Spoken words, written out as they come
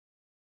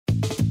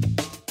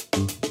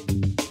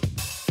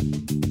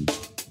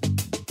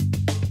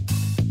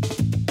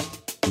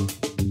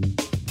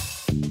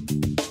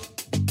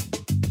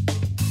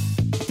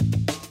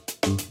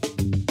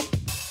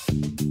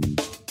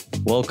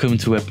Welcome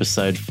to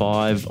episode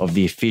 5 of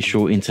the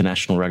official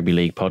International Rugby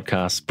League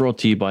podcast, brought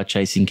to you by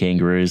Chasing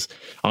Kangaroos.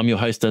 I'm your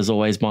host, as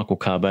always, Michael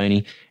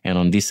Carboni, and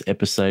on this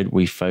episode,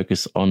 we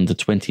focus on the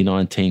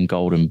 2019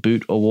 Golden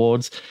Boot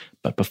Awards.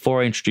 But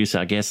before I introduce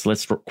our guests,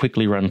 let's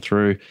quickly run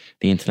through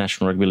the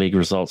International Rugby League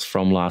results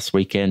from last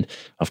weekend.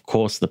 Of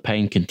course, the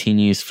pain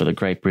continues for the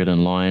Great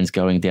Britain Lions,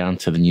 going down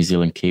to the New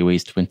Zealand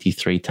Kiwis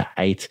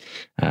 23-8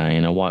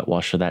 in a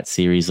whitewash of that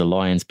series. The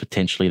Lions,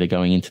 potentially, they're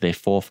going into their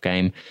 4th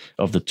game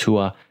of the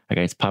tour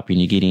against Papua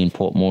New Guinea in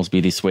Port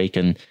Moresby this week,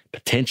 and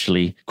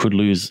potentially could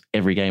lose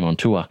every game on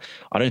tour.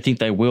 I don't think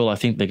they will. I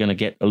think they're going to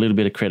get a little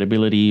bit of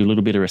credibility, a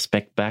little bit of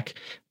respect back,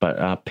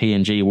 but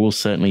PNG will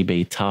certainly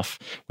be tough.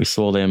 We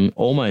saw them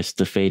almost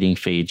defeating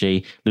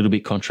Fiji, a little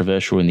bit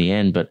controversial in the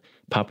end, but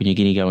Papua New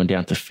Guinea going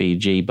down to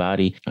Fiji,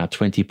 Bardi,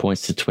 20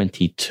 points to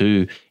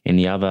 22 in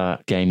the other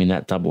game in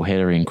that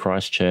doubleheader in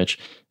Christchurch.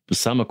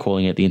 Some are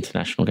calling it the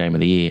International Game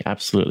of the Year.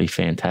 Absolutely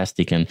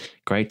fantastic, and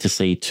great to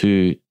see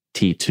two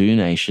Tier 2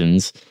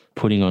 nations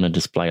putting on a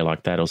display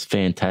like that. It was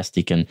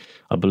fantastic, and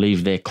I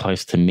believe they're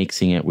close to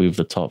mixing it with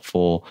the top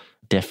 4.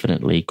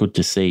 Definitely good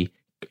to see.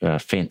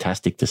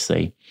 Fantastic to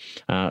see.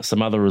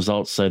 Some other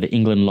results. So the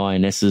England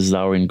Lionesses, they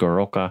were in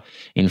Goroka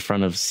in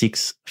front of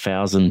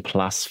 6,000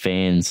 plus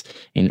fans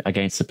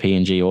against the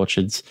PNG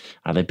Orchids.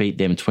 They beat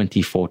them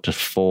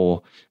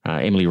 24-4.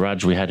 Emily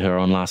Rudge, we had her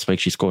on last week.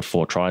 She scored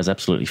 4 tries.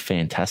 Absolutely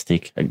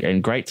fantastic,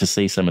 and great to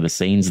see some of the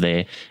scenes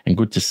there, and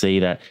good to see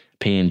that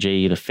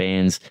PNG, the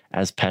fans,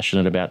 as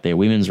passionate about their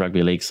women's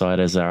rugby league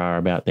side as they are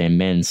about their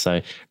men. So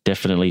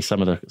definitely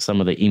some of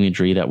the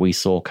imagery that we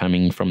saw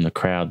coming from the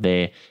crowd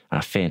there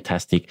are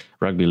fantastic.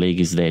 Rugby league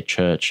is their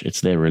church,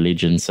 it's their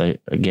religion. So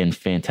again,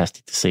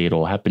 fantastic to see it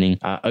all happening.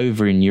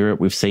 Over in Europe,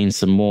 we've seen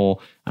some more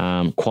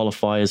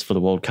qualifiers for the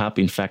World Cup.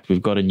 In fact,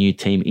 we've got a new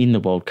team in the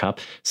World Cup.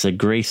 So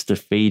Greece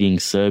defeating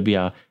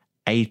Serbia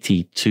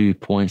 82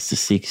 points to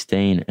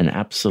 16, an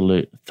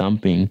absolute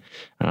thumping.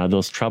 There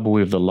was trouble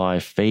with the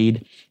live feed.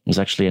 It was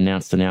actually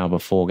announced an hour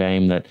before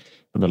game that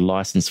the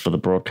license for the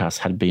broadcast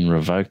had been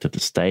revoked at the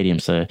stadium.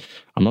 So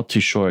I'm not too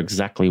sure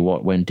exactly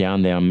what went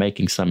down there. I'm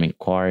making some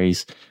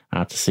inquiries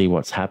to see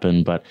what's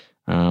happened, but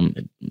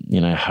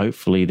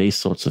hopefully these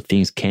sorts of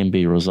things can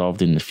be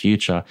resolved in the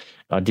future.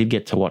 I did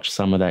get to watch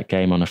some of that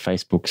game on a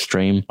Facebook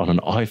stream on an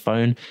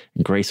iPhone,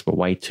 and Greece were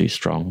way too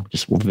strong,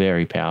 just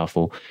very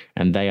powerful.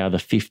 And they are the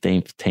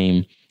 15th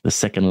team, the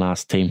second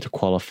last team to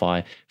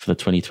qualify for the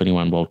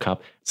 2021 World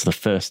Cup. It's the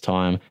first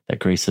time that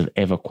Greece have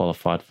ever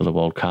qualified for the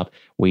World Cup.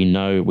 We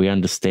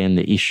understand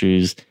the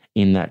issues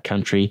in that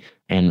country,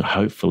 and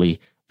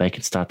hopefully they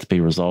can start to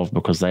be resolved,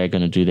 because they are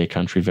going to do their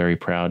country very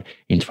proud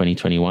in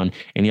 2021.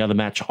 In the other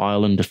match,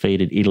 Ireland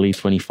defeated Italy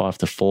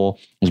 25-4.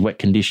 There's wet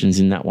conditions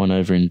in that one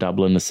over in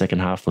Dublin. The second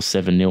half was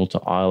 7-0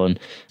 to Ireland.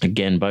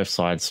 Again, both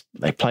sides,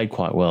 they played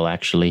quite well,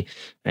 actually,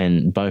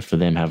 and both of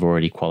them have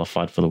already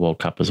qualified for the World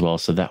Cup as well.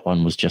 So that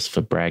one was just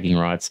for bragging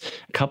rights.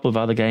 A couple of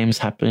other games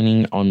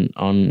happening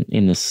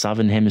in the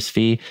Southern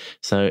Hemisphere.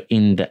 So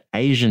in the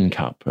Asian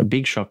Cup, a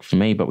big shock for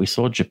me, but we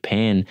saw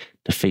Japan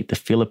defeat the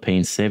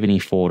Philippines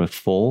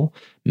 74-4.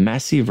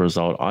 Massive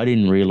result. I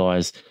didn't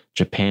realize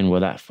Japan were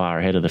that far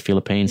ahead of the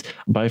Philippines.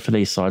 Both of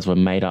these sides were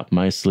made up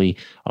mostly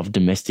of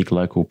domestic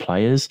local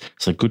players.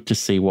 So good to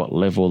see what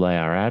level they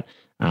are at.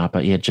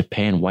 But yeah,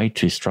 Japan way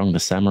too strong. The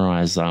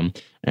Samurais,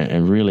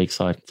 and really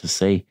excited to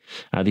see.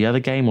 The other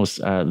game was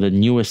the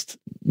newest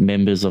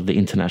members of the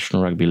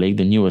International Rugby League,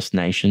 the newest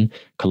nation,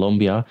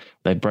 Colombia.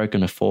 They've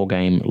broken a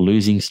 4-game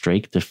losing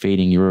streak,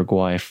 defeating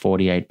Uruguay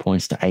 48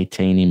 points to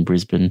 18 in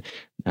Brisbane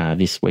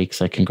this week.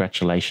 So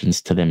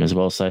congratulations to them as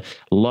well. So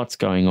lots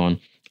going on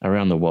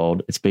around the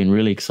world. It's been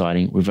really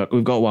exciting. We've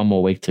got one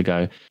more week to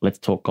go. Let's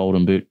talk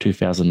Golden Boot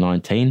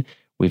 2019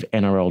 with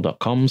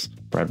NRL.com's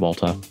Brad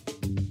Walter.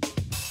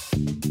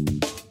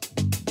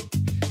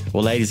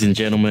 Well, ladies and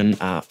gentlemen,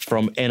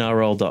 from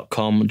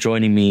NRL.com,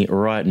 joining me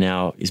right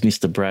now is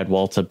Mr. Brad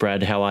Walter.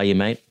 Brad, how are you,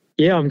 mate?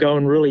 Yeah, I'm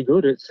going really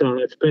good. It's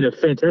been a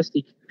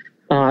fantastic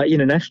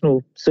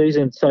international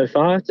season so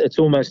far. It's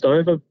almost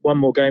over. One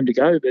more game to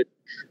go, but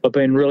I've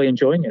been really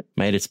enjoying it.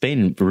 Mate, it's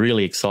been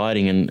really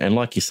exciting. And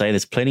like you say,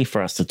 there's plenty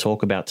for us to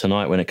talk about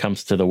tonight when it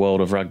comes to the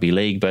world of rugby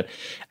league. But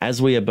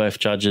as we are both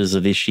judges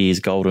of this year's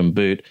Golden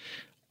Boot,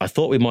 I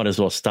thought we might as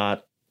well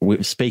start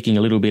with speaking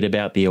a little bit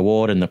about the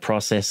award and the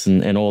process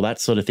and all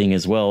that sort of thing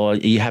as well. Are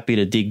you happy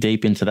to dig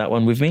deep into that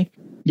one with me?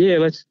 Yeah,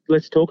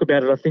 let's talk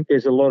about it. I think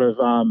there's a lot of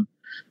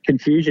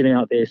confusion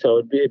out there, so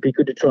it'd be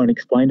good to try and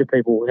explain to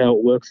people how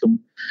it works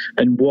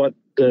and what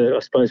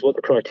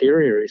the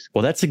criteria is.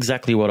 Well, that's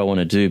exactly what I want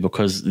to do,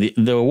 because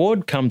the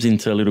award comes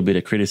into a little bit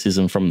of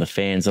criticism from the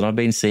fans, and I've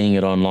been seeing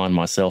it online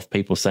myself,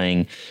 people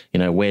saying,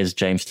 where's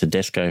James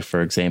Tedesco,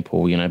 for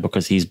example,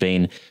 because he's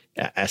been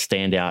a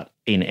standout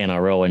in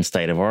NRL and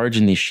State of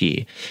Origin this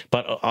year.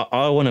 But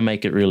I want to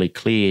make it really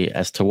clear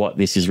as to what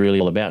this is really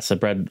all about. So,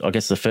 Brad, I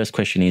guess the first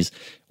question is,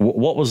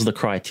 what was the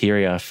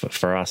criteria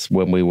for us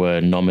when we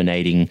were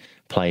nominating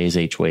players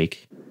each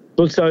week?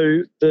 Well,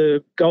 so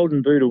the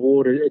Golden Boot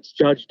Award, it's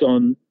judged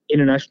on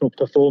international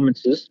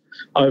performances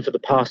over the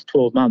past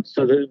 12 months.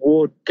 So the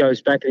award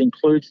goes back, it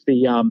includes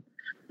the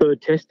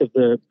third test of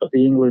the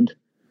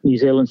England-New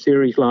Zealand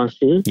series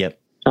last year. Yep.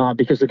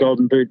 Because the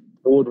Golden Boot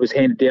award was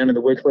handed down in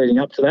the week leading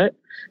up to that.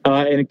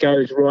 And it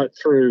goes right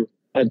through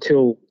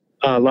until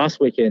last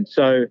weekend.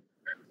 So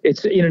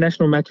it's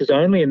international matches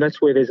only, and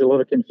that's where there's a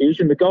lot of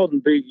confusion. The Golden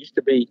Boot used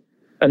to be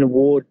an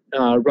award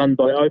run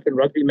by Open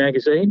Rugby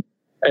magazine,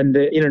 and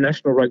the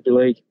International Rugby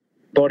League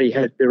body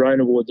had their own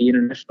award, the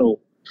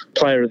International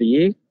Player of the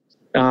Year.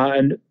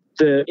 And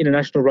the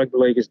International Rugby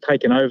League has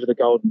taken over the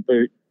Golden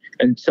Boot,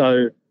 and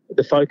so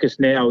the focus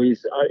now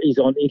is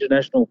on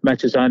international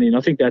matches only, and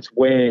I think that's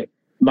where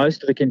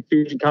most of the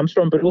confusion comes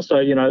from. But also,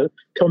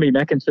 Tommy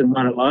Mackinson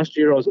won it last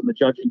year. I was on the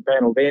judging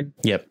panel then.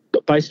 Yep.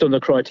 But based on the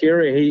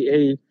criteria,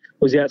 he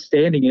was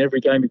outstanding in every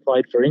game he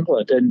played for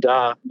England, and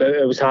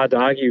it was hard to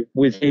argue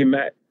with him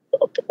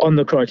on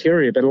the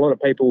criteria. But a lot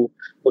of people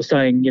were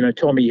saying,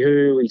 Tommy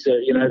who?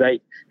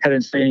 They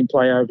hadn't seen him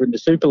play over in the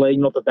Super League.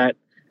 Not that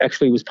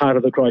actually was part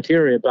of the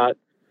criteria, but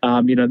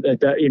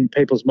that in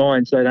people's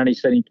minds, they'd only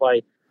seen him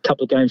play a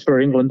couple of games for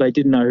England. They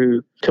didn't know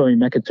who Tommy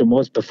Mackinson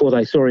was before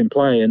they saw him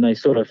play, and they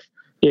sort of,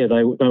 they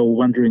were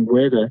wondering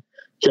where the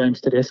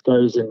James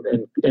Tedesco's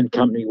and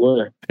company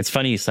were. It's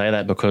funny you say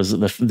that, because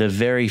the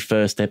very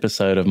first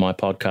episode of my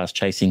podcast,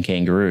 Chasing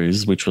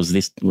Kangaroos, which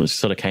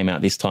sort of came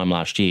out this time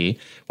last year,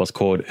 was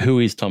called Who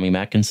is Tommy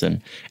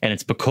Mackinson? And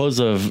it's because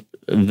of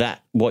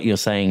that, what you're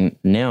saying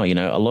now,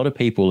 a lot of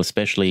people,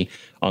 especially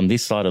on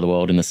this side of the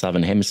world in the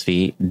Southern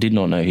Hemisphere, did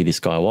not know who this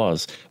guy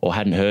was or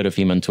hadn't heard of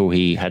him until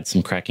he had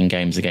some cracking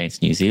games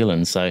against New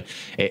Zealand. So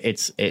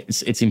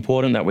it's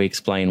important that we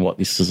explain what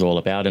this is all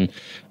about. And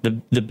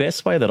the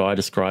best way that I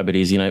describe it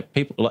is,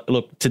 people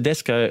look,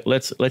 Tedesco,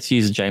 let's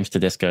use James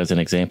Tedesco as an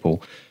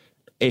example.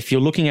 If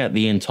you're looking at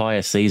the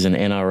entire season,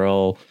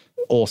 NRL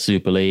or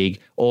Super League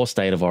or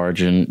State of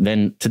Origin,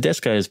 then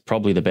Tedesco is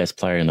probably the best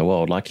player in the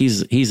world. Like,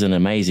 he's an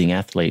amazing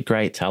athlete,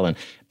 great talent.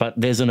 But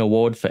there's an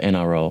award for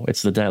NRL.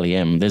 It's the Daily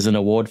M. There's an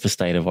award for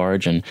State of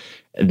Origin.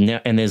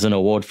 And there's an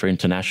award for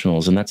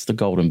internationals, and that's the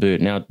Golden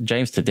Boot. Now,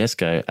 James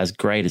Tedesco, as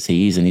great as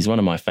he is, and he's one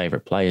of my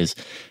favourite players,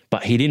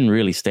 but he didn't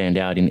really stand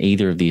out in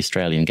either of the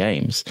Australian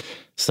games.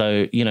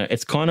 So,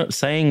 it's kind of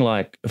saying,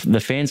 like, the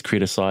fans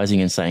criticising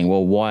and saying,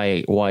 well,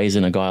 why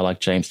isn't a guy like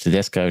James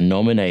Tedesco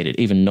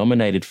even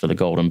nominated for the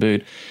Golden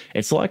Boot?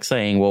 It's like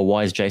saying, well,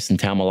 why is Jason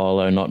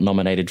Taumalolo not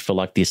nominated for,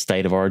 like, the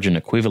State of Origin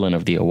equivalent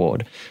of the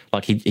award?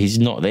 Like, he's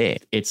not there.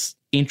 It's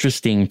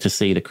interesting to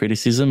see the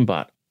criticism,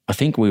 but I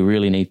think we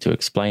really need to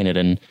explain it.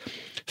 And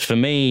for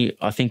me,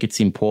 I think it's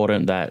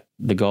important that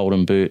the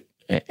Golden Boot,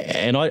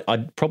 and I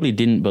probably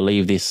didn't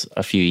believe this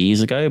a few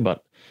years ago,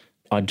 but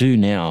I do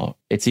now.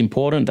 It's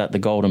important that the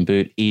Golden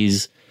Boot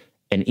is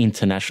an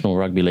International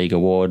Rugby League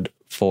award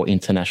for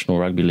International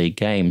Rugby League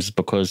games,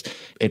 because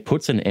it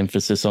puts an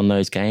emphasis on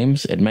those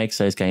games. It makes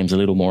those games a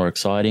little more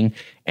exciting,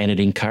 and it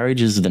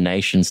encourages the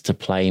nations to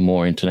play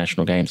more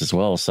international games as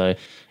well. So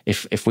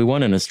if we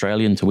want an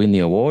Australian to win the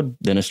award,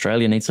 then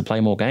Australia needs to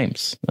play more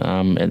games.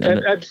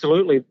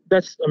 Absolutely.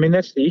 That's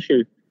the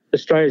issue.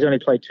 Australia's only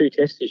played 2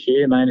 tests this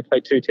year, and they only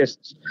played 2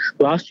 tests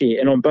last year.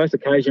 And on both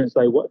occasions,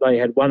 they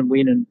had 1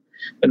 win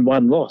and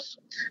 1 loss.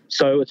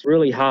 So it's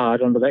really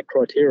hard under that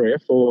criteria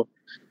for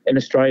an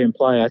Australian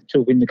player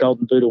to win the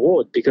Golden Boot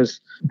award, because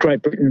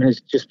Great Britain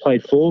has just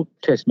played 4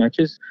 test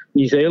matches.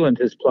 New Zealand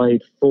has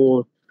played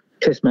 4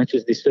 test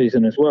matches this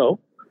season as well.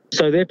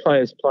 So their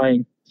players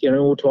playing,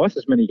 all twice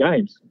as many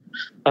games.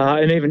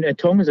 And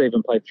Tonga's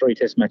even played 3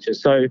 test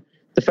matches. So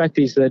the fact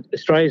is that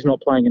Australia's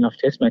not playing enough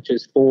test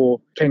matches for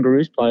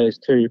Kangaroos players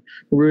to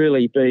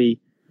really be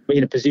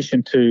in a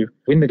position to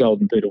win the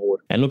Golden Boot award.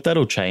 And look,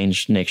 that'll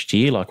change next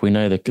year. Like, we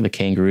know that the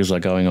Kangaroos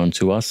are going on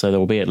tour, so there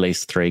will be at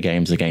least 3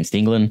 games against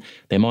England.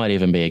 There might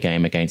even be a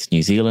game against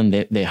New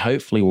Zealand. There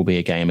hopefully will be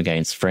a game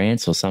against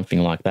France or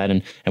something like that.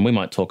 And we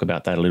might talk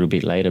about that a little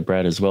bit later,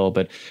 Brad, as well.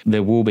 But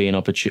there will be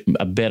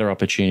a better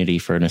opportunity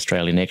for an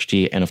Australia next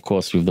year, and of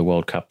course with the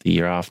World Cup the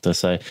year after.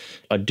 So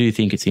I do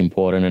think it's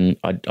important,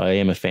 and I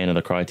am a fan of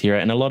the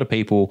criteria. And a lot of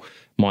people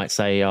might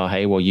say, oh,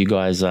 hey, well, you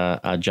guys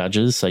are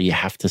judges, so you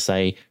have to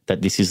say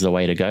that this is the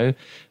way to go.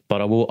 But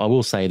I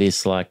will say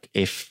this, like,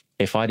 if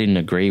I didn't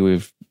agree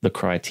with the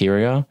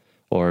criteria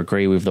or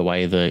agree with the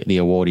way the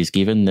award is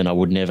given, then I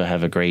would never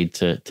have agreed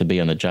to be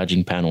on the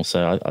judging panel.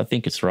 So I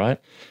think it's right.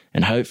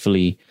 And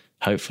hopefully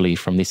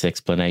from this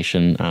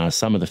explanation,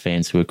 some of the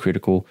fans who are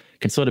critical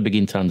can sort of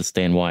begin to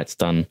understand why it's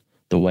done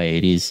the way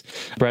it is.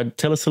 Brad,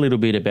 tell us a little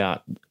bit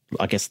about,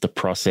 I guess, the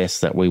process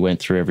that we went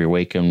through every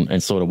week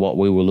and sort of what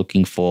we were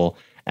looking for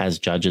as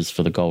judges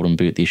for the Golden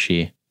Boot this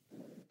year.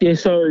 Yeah,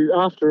 so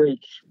after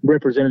each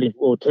representative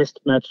or test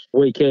match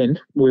weekend,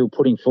 we were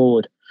putting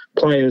forward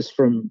players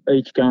from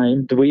each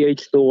game that we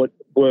each thought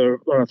were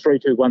on a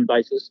 3-2-1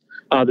 basis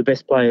are the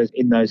best players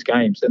in those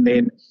games. And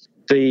then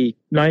the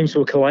names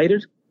were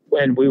collated,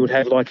 and we would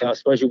have, like, I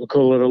suppose you would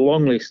call it a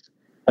long list.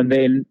 And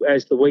then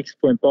as the weeks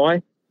went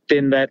by,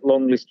 then that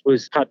long list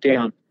was cut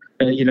down,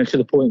 to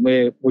the point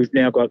where we've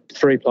now got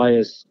 3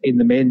 players in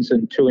the men's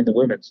and 2 in the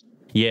women's.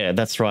 Yeah,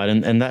 that's right.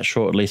 And that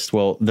shortlist,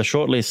 well, the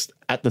shortlist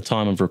at the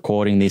time of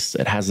recording this,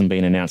 it hasn't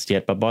been announced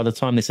yet, but by the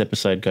time this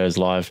episode goes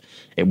live,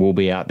 it will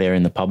be out there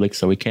in the public,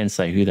 so we can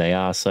say who they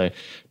are. So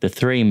the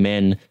three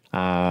men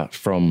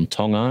from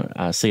Tonga,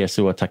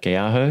 Siasua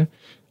Takeaho,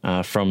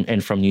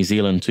 from New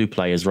Zealand, two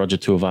players, Roger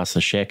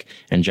Tuivasa-Sheck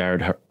and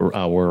Jared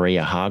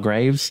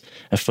Waria-Hargraves.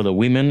 For the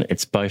women,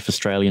 it's both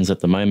Australians at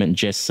the moment,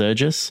 Jess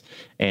Surgis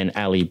and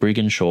Ali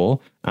Brigginshaw.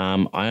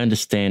 I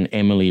understand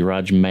Emily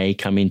Rudge may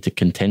come into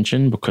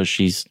contention because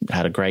she's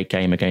had a great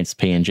game against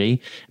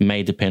PNG. It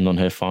may depend on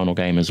her final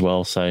game as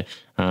well. So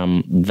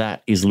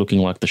that is looking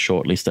like the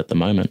shortlist at the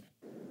moment.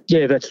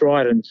 Yeah, that's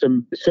right. And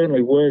some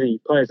certainly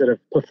worthy players that have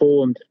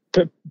performed,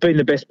 been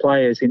the best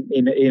players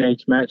in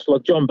each match.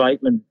 Like John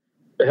Bateman,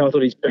 I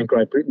thought he's been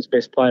Great Britain's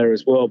best player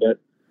as well. But,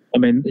 I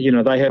mean,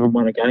 they haven't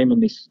won a game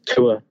on this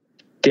tour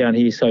down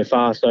here so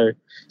far, so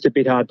it's a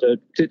bit hard to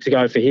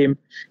go for him.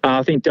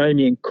 I think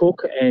Damien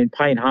Cook and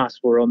Payne Haas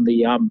were on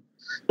the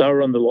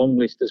long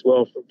list as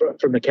well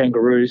from the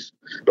Kangaroos.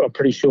 But I'm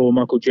pretty sure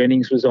Michael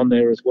Jennings was on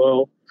there as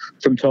well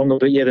from Tonga.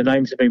 But, yeah, the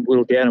names have been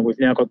whittled down, and we've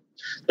now got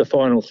the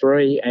final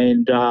three,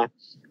 and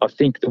I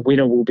think the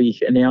winner will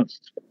be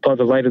announced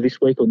either later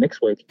this week or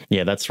next week.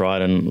 Yeah, that's right.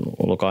 And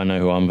look, I know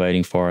who I'm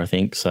voting for, I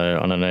think. So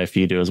I don't know if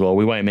you do as well.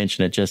 We won't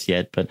mention it just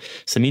yet, but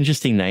some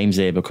interesting names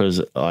there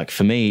because, like,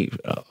 for me,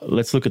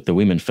 let's look at the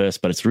women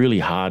first, but it's really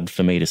hard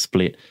for me to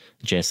split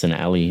Jess and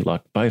Ali,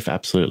 like both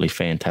absolutely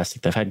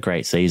fantastic. They've had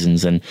great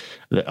seasons, and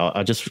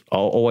I'll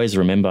always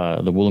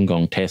remember the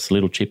Wollongong Test,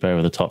 little chip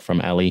over the top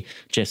from Ali,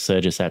 Jess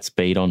Surgis at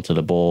speed onto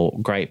the ball,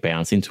 great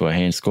bounce into her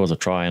hand, scores a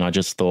try, and I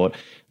just thought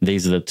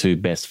these are the two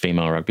best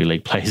female rugby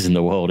league players in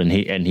the world, and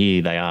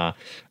here they are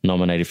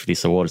nominated for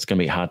this award. It's going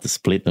to be hard to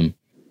split them.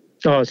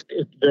 Oh, it's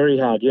very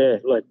hard, yeah.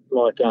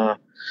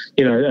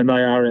 And they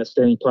are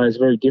outstanding players,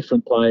 very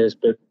different players.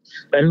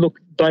 And look,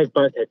 they've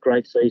both had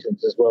great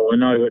seasons as well. I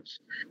know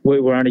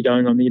we're only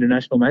going on the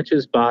international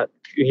matches, but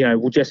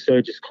we'll just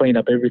clean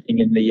up everything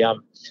in the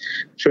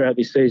throughout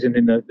this season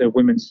in the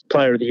Women's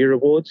Player of the Year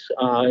awards,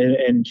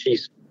 and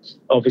she's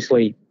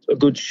obviously a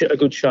good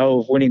show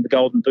of winning the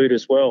Golden Boot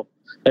as well.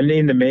 And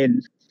in the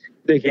men,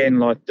 again,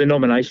 like the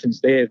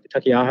nominations there,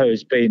 Takeaho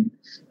has been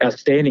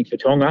outstanding for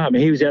Tonga. I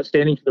mean, he was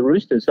outstanding for the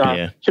Roosters.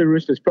 Two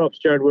Roosters props,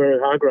 Jared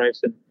Waria-Hargraves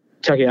and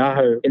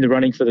Takeaho in the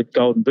running for the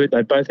Golden Boot.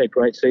 They both had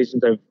great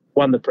seasons. They've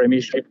won the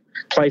premiership,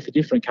 play for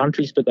different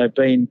countries, but they've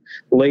been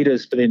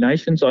leaders for their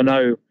nations. I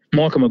know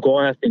Michael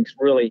Maguire thinks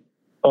really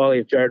highly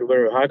of Jared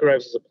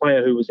Waria-Hargraves as a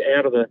player who was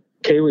out of the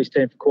Kiwis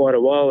team for quite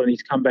a while, and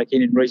he's come back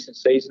in recent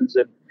seasons.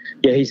 And,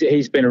 yeah,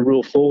 he's been a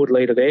real forward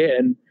leader there.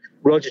 And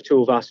Roger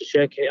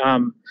Tuivasa-Sheck,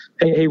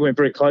 he went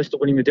very close to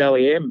winning the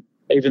Dally M,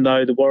 even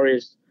though the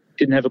Warriors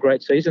didn't have a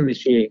great season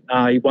this year.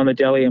 He won the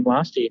Dally M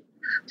last year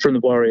from the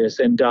Warriors,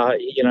 and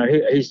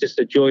he's just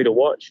a joy to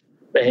watch.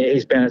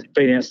 He's been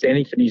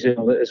outstanding for New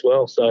Zealand as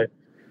well. So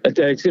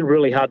it's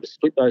really hard to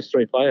split those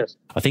three players.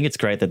 I think it's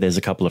great that there's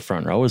a couple of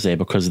front rowers there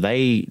because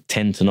they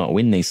tend to not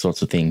win these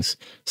sorts of things.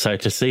 So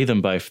to see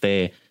them both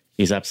there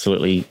is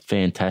absolutely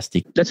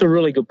fantastic. That's a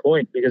really good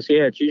point because,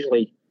 yeah, it's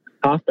usually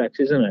halfbacks,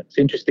 isn't it? It's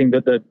interesting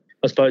that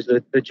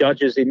the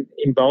judges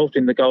involved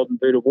in the Golden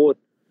Boot Award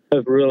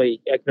have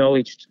really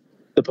acknowledged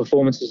the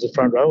performances of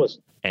front rowers.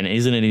 And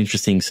isn't it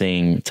interesting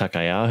seeing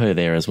Takeaho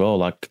there as well?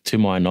 Like, to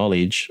my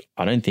knowledge,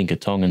 I don't think a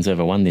Tongan's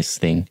ever won this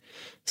thing.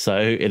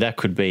 So that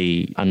could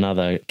be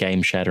another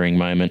game-shattering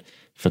moment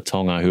for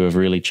Tonga, who have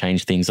really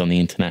changed things on the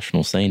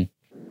international scene.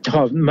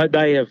 Oh,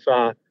 they have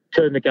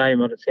turned the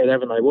game on its head,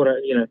 haven't they?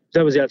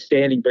 That was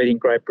outstanding, beating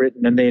Great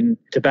Britain, and then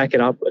to back it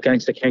up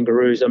against the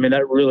Kangaroos. I mean,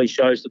 that really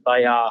shows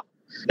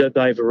that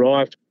they've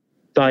arrived.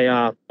 They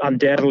are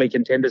undoubtedly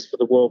contenders for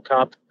the World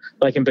Cup.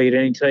 They can beat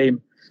any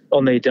team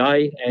on their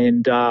day,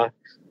 and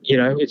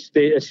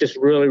it's just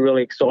really,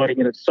 really exciting,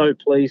 and it's so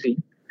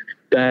pleasing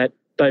that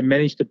they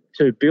managed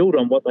to build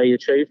on what they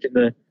achieved in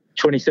the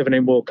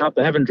 2017 World Cup.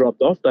 They haven't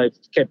dropped off. They've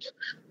kept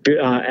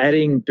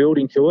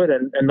building to it,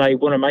 and they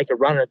want to make a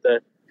run at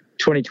the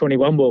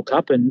 2021 World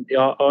Cup, and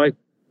I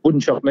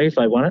wouldn't shock me if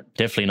they won it.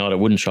 Definitely not. It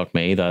wouldn't shock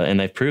me either, and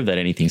they've proved that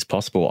anything's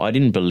possible. I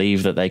didn't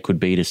believe that they could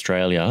beat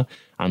Australia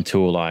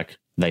until,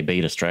 they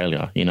beat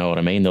Australia. You know what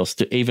I mean?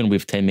 Even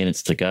with 10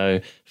 minutes to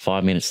go,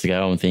 5 minutes to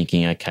go, I'm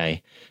thinking,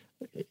 okay,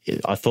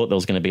 I thought there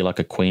was going to be like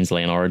a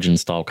Queensland Origin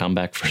style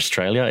comeback for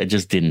Australia. It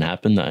just didn't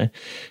happen though.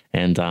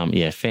 And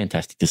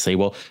fantastic to see.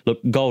 Well, look,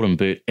 Golden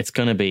Boot, it's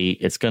going to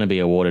be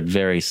awarded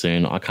very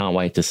soon. I can't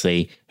wait to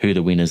see who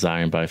the winners are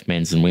in both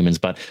men's and women's.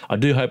 But I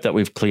do hope that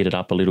we've cleared it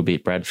up a little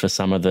bit, Brad, for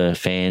some of the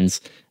fans,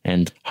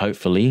 and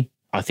hopefully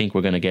I think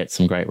we're going to get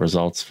some great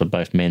results for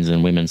both men's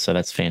and women's, so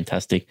that's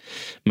fantastic.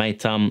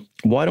 Mate,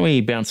 why don't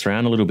we bounce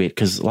around a little bit?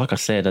 Because like I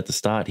said at the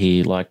start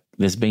here,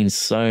 there's been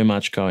so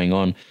much going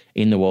on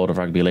in the world of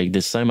rugby league.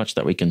 There's so much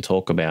that we can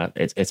talk about.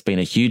 It's been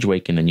a huge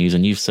week in the news,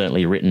 and you've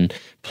certainly written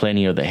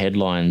plenty of the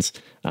headlines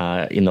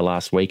in the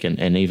last week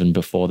and even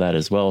before that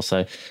as well.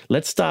 So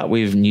let's start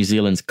with New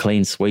Zealand's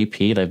clean sweep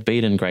here. They've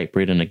beaten Great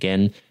Britain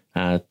again,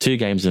 2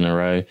 games in a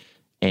row.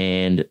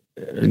 And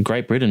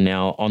Great Britain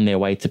now on their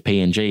way to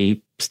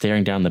PNG,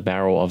 staring down the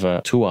barrel of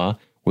a tour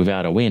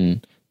without a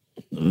win.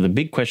 The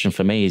big question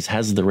for me is,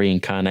 has the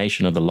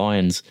reincarnation of the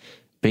Lions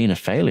been a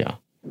failure?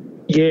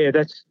 Yeah,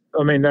 that's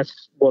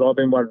what I've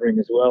been wondering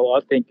as well.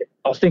 I think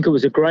it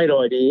was a great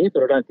idea,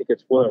 but I don't think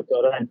it's worked.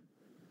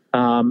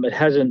 It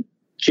hasn't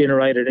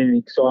generated any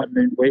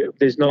excitement.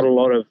 There's not a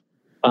lot of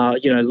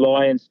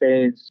Lions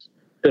fans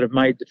that have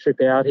made the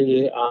trip out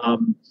here.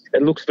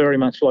 It looks very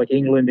much like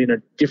England in a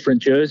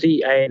different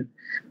jersey,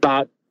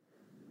 but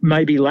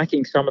maybe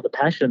lacking some of the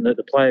passion that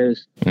the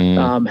players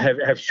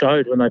have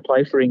showed when they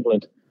play for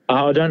England.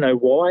 I don't know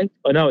why.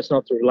 I know it's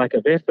not through lack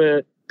of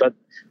effort, but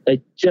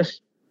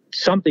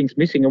something's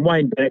missing. And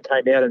Wayne Bennett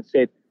came out and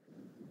said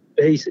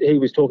he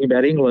was talking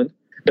about England,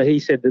 but he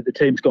said that the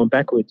team's gone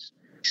backwards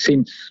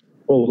since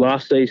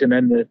last season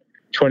and the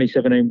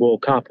 2017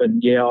 World Cup.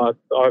 And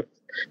I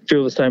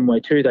feel the same way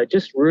too. They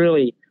just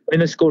really,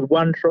 they scored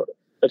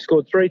they've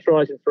scored 3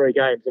 tries in 3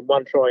 games and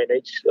 1 try in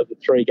each of the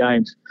 3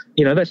 games.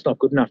 That's not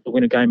good enough to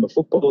win a game of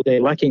football.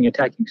 They're lacking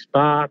attacking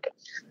spark.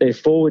 Their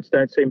forwards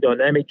don't seem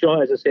dynamic.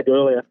 As I said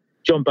earlier,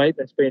 John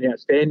Bateman's been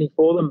outstanding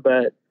for them,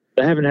 but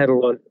they haven't had a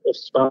lot of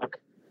spark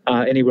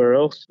anywhere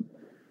else.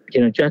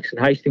 Jackson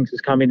Hastings has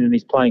come in and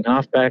he's playing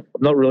halfback.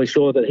 I'm not really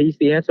sure that he's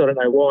the answer. I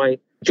don't know why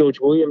George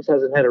Williams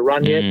hasn't had a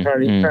run yet.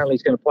 Apparently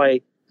he's going to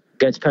play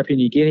against Papua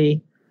New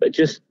Guinea. But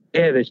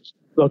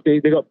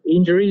they've got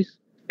injuries.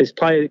 There's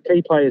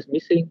key players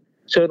missing.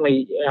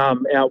 Certainly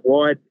out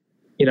wide,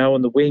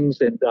 on the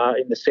wings and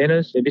in the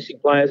centres, they're missing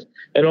players.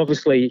 And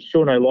obviously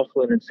Sean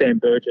O'Loughlin and Sam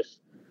Burgess,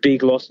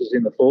 big losses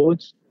in the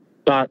forwards.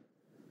 But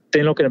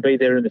they're not going to be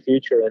there in the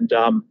future. And,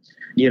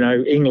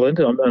 England,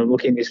 I'm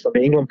looking at this from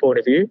the England point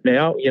of view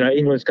now,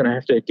 England's going to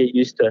have to get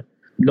used to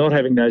not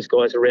having those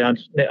guys around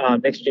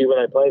next year when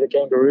they play the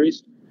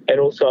Kangaroos, and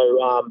also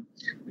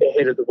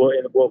ahead of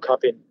the World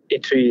Cup in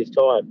 2 years'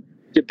 time.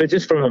 But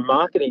just from a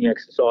marketing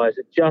exercise,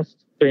 it's just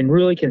been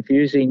really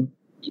confusing.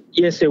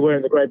 Yes, they're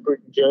wearing the Great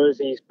Britain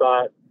jerseys,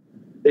 but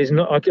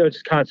I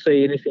just can't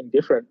see anything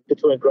different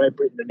between Great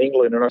Britain and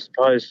England. And I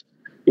suppose,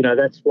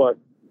 that's what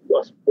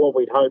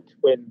we'd hoped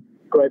when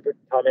Great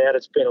Britain came out.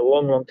 It's been a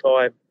long, long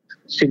time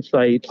since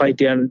they played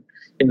down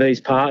in these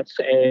parts,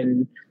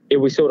 and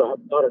we sort of,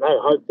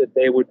 hope that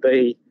there would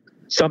be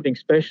something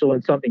special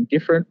and something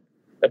different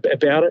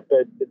about it.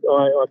 But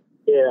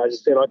as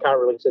I said, I can't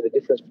really see the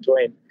difference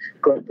between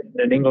Great Britain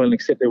and England,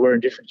 except they're wearing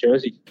different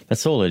jerseys.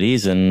 That's all it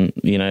is. And,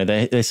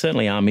 they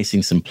certainly are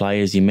missing some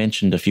players. You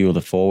mentioned a few of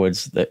the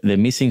forwards. They're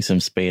missing some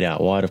speed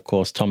out wide. Of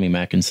course, Tommy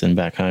Mackinson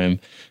back home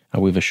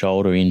with a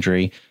shoulder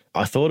injury.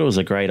 I thought it was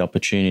a great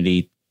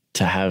opportunity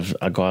to have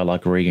a guy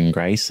like Regan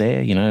Grace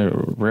there,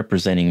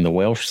 representing the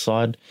Welsh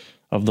side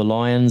of the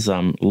Lions.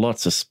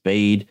 Lots of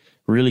speed.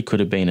 Really could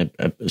have been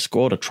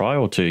scored a try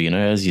or two.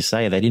 As you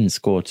say, they didn't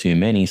score too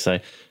many. So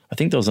I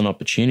think there was an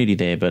opportunity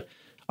there, but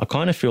I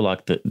kind of feel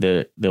like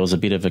there was a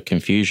bit of a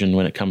confusion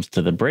when it comes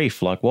to the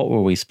brief. Like, what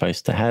were we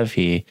supposed to have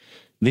here?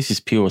 This is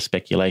pure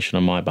speculation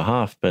on my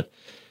behalf, but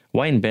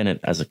Wayne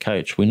Bennett as a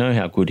coach, we know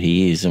how good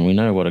he is and we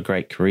know what a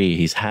great career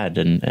he's had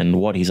and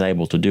what he's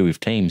able to do with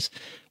teams.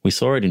 We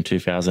saw it in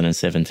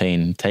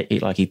 2017.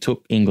 He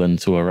took England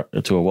to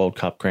a World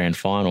Cup grand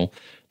final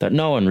that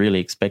no one really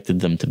expected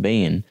them to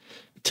be in.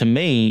 To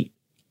me,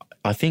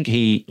 I think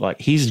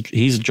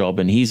his job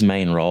and his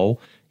main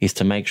role is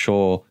to make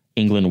sure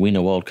England win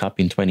a World Cup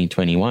in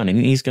 2021, and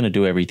he's going to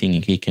do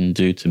everything he can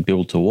do to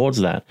build towards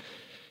that.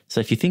 So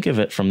if you think of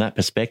it from that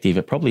perspective,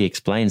 it probably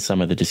explains some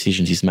of the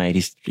decisions he's made.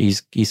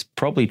 He's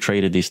probably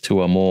treated this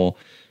tour more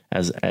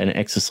as an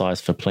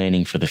exercise for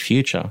planning for the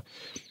future.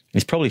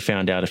 He's probably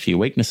found out a few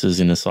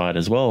weaknesses in the side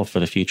as well for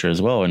the future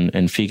as well,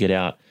 and figured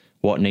out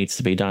what needs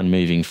to be done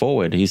moving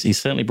forward. He's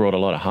certainly brought a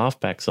lot of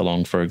halfbacks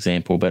along, for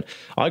example. But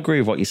I agree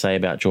with what you say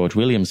about George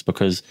Williams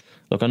because,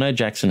 look, I know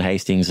Jackson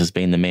Hastings has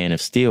been the man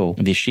of steel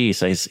this year,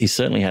 so he's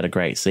certainly had a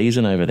great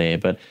season over there.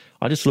 But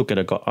I just look at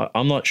a guy,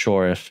 I'm not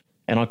sure if,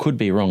 and I could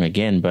be wrong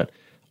again, but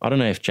I don't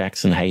know if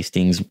Jackson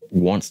Hastings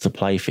wants to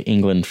play for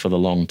England for the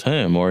long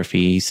term or if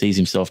he sees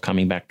himself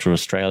coming back to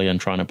Australia and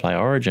trying to play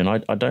Origin. I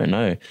don't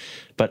know.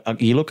 But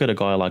you look at a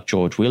guy like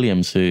George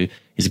Williams, who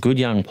is a good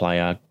young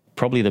player,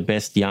 probably the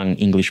best young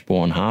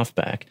English-born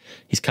halfback.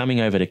 He's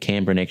coming over to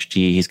Canberra next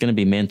year. He's going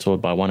to be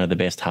mentored by one of the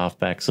best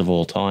halfbacks of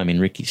all time in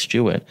Ricky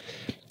Stewart.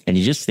 And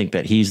you just think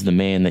that he's the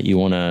man that you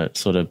want to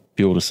sort of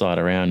build a side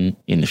around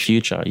in the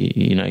future.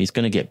 He's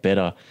going to get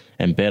better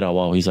and better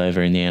while he's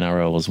over in the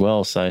NRL as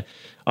well. So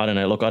I don't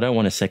know. Look, I don't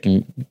want to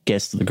second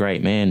guess the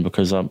great man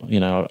because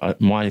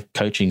my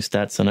coaching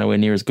stats are nowhere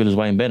near as good as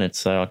Wayne Bennett.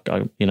 So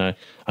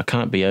I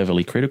can't be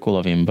overly critical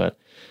of him, but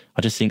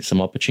I just think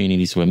some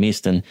opportunities were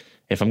missed. And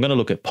if I'm going to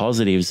look at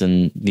positives,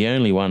 and the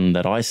only one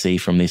that I see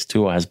from this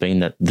tour has been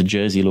that the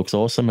jersey looks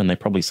awesome, and they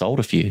probably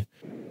sold a few.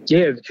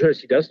 Yeah, the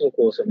jersey does look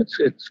awesome.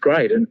 It's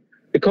great, and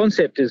the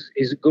concept is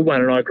a good one.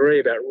 And I agree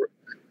about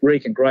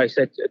Regan Grace.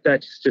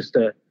 That's just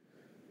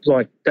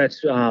hard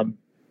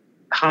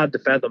to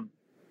fathom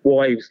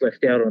why he was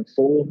left out on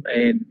form.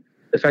 And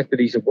the fact that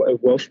he's a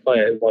Welsh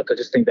player, I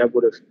just think that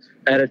would have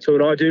added to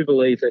it. I do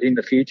believe that in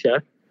the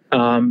future,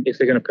 if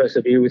they're going to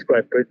persevere with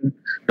Great Britain,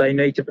 they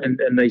need to, and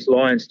these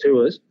Lions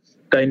tours,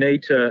 they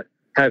need to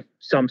have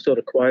some sort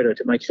of quota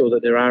to make sure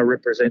that there are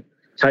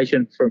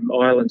representation from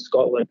Ireland,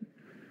 Scotland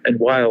and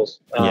Wales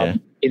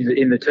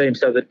in the team,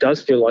 so that it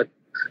does feel like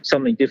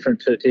something different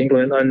to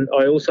England. And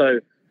I also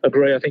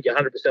agree, I think you're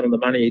 100% on the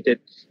money, that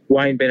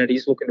Wayne Bennett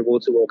is looking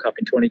towards the World Cup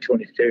in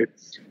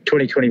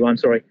 2021.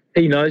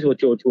 He knows what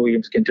George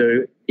Williams can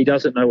do. He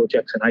doesn't know what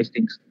Jackson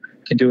Hastings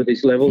can do at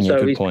this level,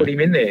 so he's put him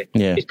in there.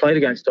 Yeah. He's played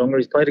against Tonga,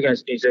 he's played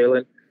against New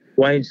Zealand.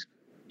 Wayne's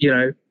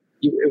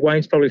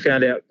probably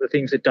found out the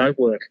things that don't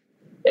work,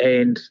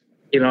 and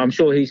I'm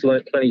sure he's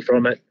learnt plenty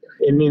from it.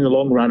 And in the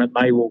long run, it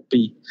may well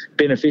be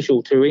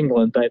beneficial to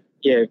England. But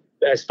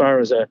as far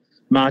as a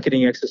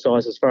marketing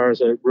exercise, as far as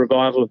a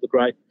revival of the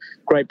Great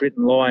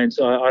Britain Lions,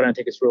 I don't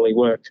think it's really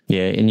worked.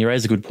 Yeah, and you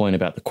raise a good point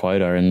about the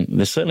quota, and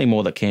there's certainly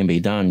more that can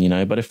be done,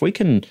 But if we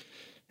can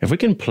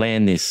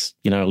plan this,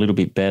 a little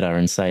bit better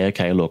and say,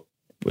 okay, look,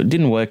 it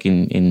didn't work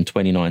in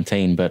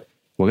 2019, but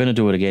we're going to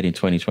do it again in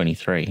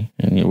 2023,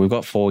 and we've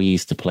got 4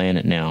 years to plan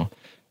it now.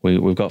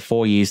 We've got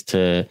 4 years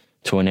to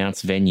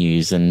announce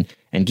venues and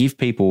give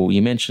people,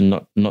 you mentioned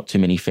not too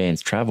many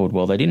fans travelled.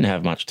 Well, they didn't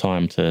have much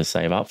time to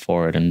save up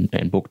for it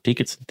and book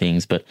tickets and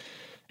things. But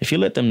if you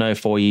let them know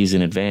 4 years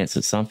in advance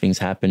that something's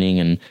happening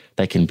and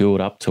they can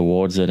build up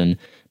towards it, and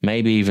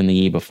maybe even the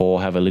year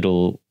before have a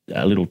little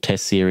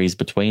test series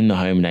between the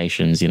home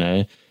nations,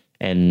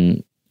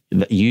 and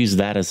use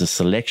that as a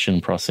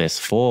selection process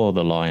for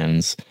the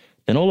Lions,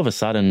 then all of a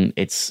sudden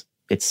it's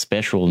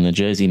special and the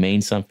jersey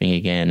means something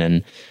again.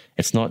 And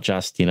it's not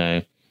just,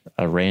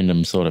 a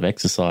random sort of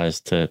exercise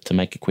to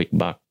make a quick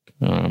buck.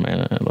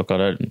 And look,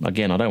 I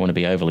don't want to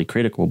be overly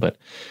critical, but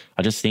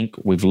I just think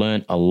we've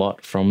learned a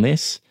lot from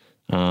this.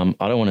 I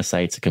don't want to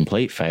say it's a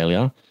complete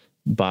failure,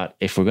 but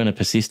if we're going to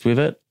persist with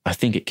it, I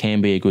think it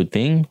can be a good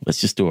thing.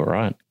 Let's just do it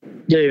right.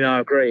 Yeah, I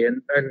agree.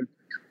 And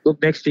look,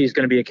 next year is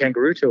going to be a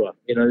kangaroo tour,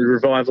 the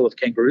revival of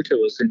kangaroo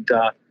tours. And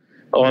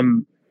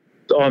I'm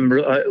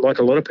like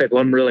a lot of people,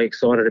 I'm really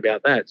excited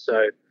about that.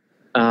 So,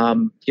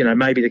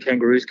 maybe the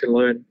Kangaroos can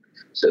learn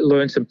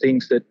some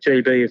things that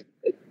GB,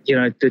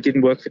 that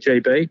didn't work for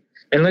GB.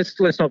 And let's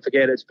not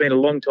forget, it's been a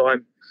long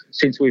time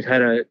since we've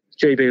had a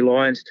GB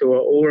Lions tour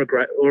or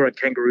a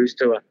Kangaroos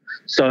tour.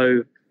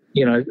 So,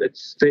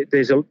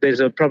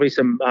 there's probably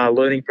some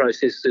learning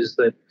processes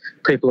that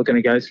people are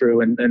going to go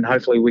through, and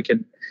hopefully we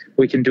can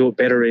do it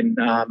better in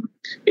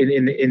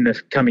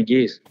the coming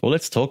years. Well,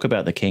 let's talk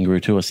about the Kangaroo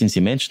tour since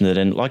you mentioned it.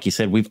 And like you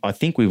said, I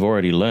think we've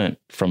already learnt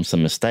from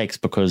some mistakes,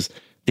 because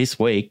this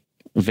week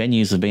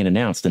venues have been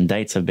announced and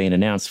dates have been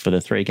announced for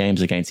the 3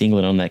 games against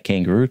England on that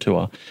Kangaroo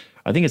tour.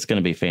 I think it's going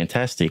to be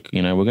fantastic.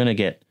 We're going to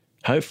get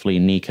hopefully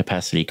near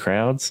capacity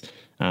crowds.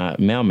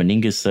 Mal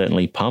Meninga's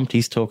certainly pumped.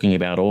 He's talking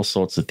about all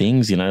sorts of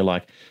things,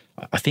 like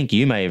I think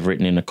you may have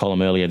written in a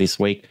column earlier this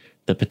week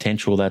the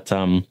potential that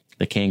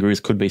the Kangaroos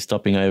could be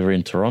stopping over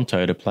in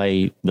Toronto to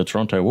play the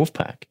Toronto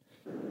Wolfpack.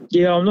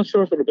 Yeah, I'm not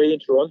sure if it'll be in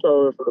Toronto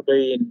or if it'll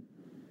be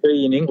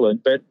in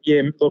England, but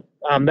yeah, look,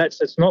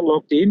 it's not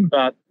locked in,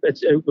 but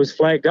it was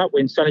flagged up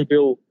when Sonny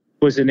Bill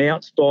was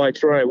announced by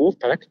Toronto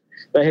Wolfpack.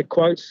 They had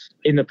quotes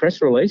in the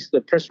press release. The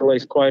press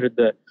release quoted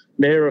the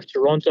mayor of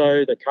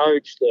Toronto, the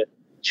coach, the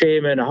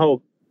chairman, a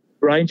whole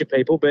range of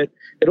people, but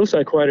it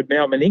also quoted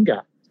Mal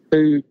Meninga,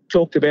 who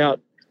talked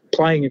about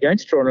playing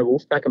against Toronto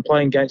Wolfpack and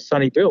playing against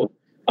Sonny Bill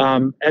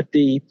at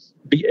the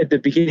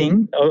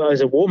beginning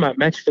as a warm-up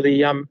match for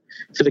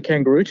the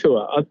Kangaroo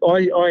tour.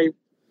 I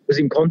was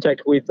in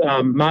contact with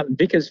Martin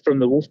Vickers from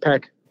the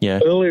Wolfpack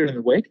earlier in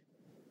the week,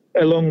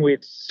 along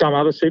with some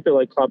other Super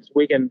League clubs,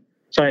 Wigan,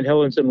 St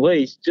Helens and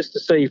Leeds, just to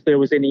see if there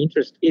was any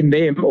interest in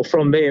them or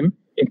from them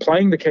in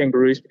playing the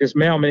Kangaroos, because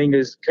Mal Meninga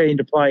is keen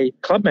to play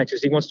club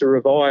matches. He wants to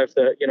revive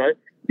the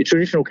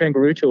traditional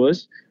Kangaroo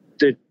tours.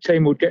 The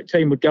team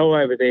would go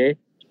over there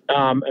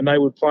and they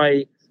would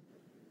play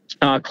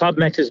club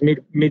matches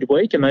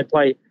midweek, and they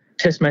play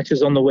test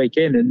matches on the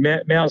weekend. And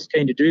Mal's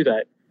keen to do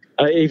that,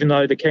 even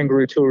though the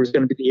Kangaroo tour is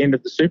going to be the end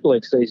of the Super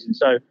League season.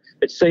 So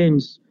it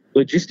seems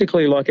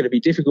logistically like it'd be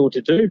difficult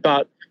to do,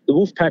 but the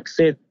Wolfpack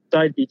said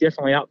they'd be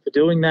definitely up for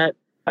doing that,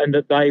 and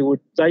that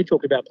they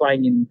talk about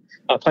playing in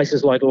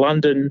places like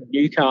London,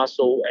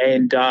 Newcastle,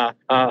 and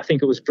I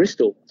think it was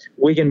Bristol.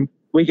 Wigan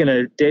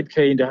are dead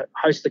keen to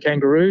host the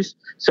Kangaroos.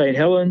 St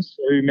Helens,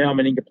 who Mal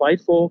Meninga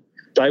played for,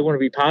 they want to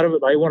be part of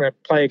it. They want to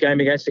play a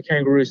game against the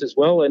Kangaroos as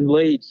well. And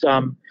Leeds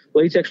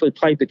actually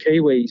played the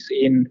Kiwis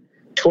in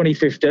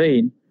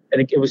 2015,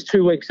 and it was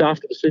 2 weeks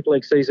after the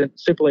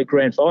Super League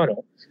grand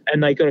final,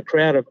 and they got a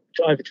crowd of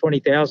over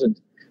 20,000.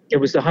 It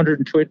was the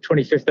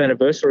 125th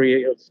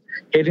anniversary of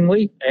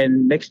Headingley,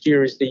 and next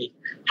year is the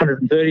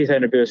 130th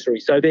anniversary.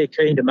 So they're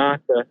keen to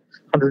mark the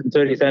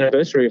 130th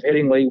anniversary of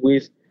Headingley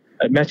with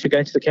a match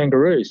against the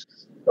Kangaroos.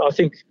 I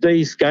think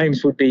these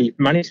games would be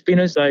money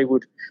spinners. They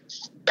would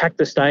pack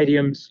the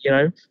stadiums,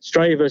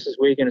 Australia versus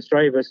Wigan,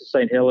 Australia versus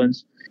St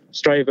Helens,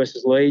 Australia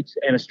versus Leeds,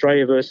 and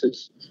Australia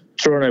versus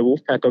Toronto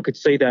Wolfpack. I could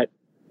see that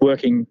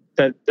working.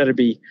 That'd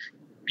be,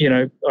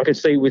 I could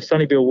see with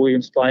Sonny Bill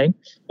Williams playing.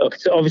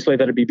 Obviously,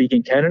 that'd be big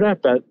in Canada,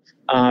 but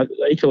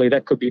equally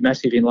that could be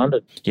massive in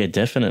London. Yeah,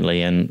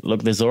 definitely. And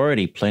look, there's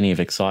already plenty of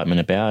excitement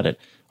about it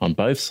on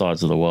both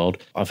sides of the world.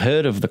 I've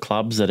heard of the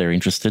clubs that are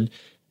interested.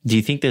 Do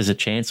you think there's a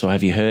chance, or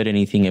have you heard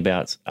anything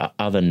about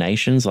other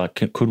nations?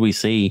 Like, could we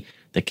see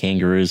the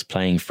Kangaroos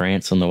playing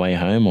France on the way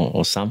home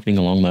or something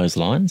along those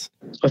lines?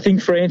 I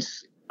think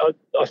France,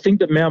 I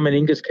think that Mal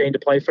Meninga's keen to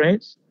play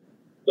France.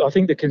 I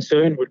think the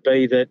concern would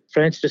be that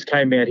France just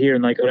came out here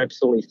and they got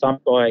absolutely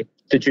thumped by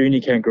the junior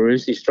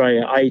Kangaroos, the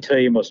Australia A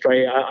team,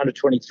 Australia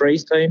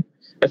under-23s team,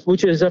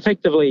 which is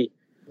effectively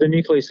the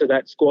nucleus of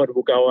that squad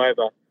will go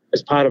over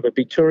as part of a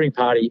big touring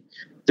party.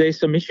 There's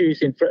some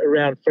issues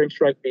around French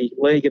Rugby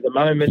League at the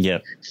moment.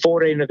 Yep.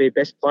 14 of their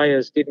best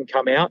players didn't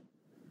come out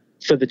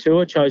for the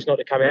tour, chose not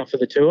to come out for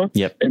the tour.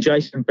 Yep. And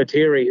Jason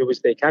Pateri, who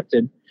was their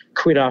captain,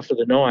 quit after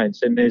the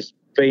Nines, and there's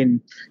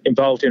been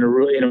involved in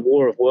a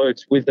war of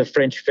words with the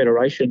French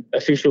Federation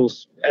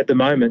officials at the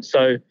moment.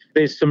 So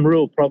there's some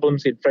real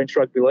problems in French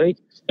Rugby League,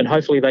 and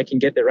hopefully they can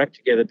get their act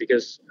together,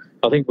 because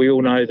I think we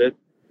all know that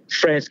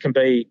France can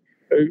be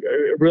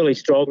really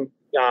strong.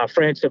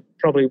 France are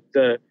probably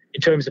in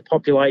terms of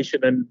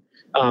population and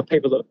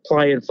people that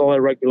play and follow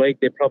rugby league,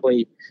 they're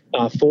probably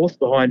fourth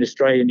behind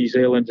Australia, New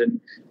Zealand and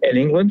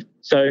England.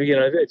 So,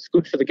 it's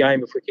good for the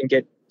game if we can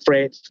get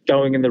France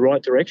going in the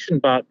right direction.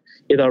 But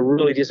they're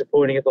really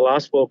disappointing at the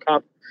last World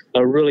Cup.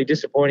 They're really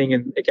disappointing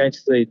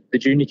against the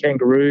junior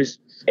Kangaroos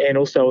and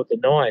also at the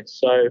Nines.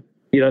 So,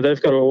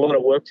 they've got a lot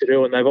of work to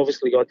do, and they've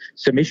obviously got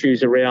some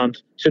issues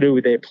around to do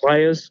with their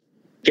players,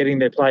 getting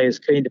their players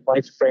keen to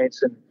play for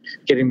France and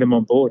getting them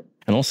on board.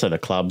 And also the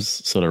clubs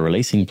sort of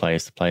releasing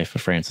players to play for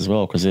France as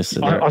well, because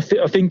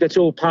I think that's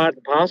all part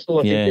and parcel.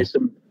 I think there's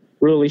some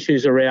real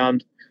issues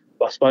around,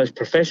 I suppose,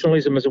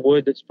 professionalism is a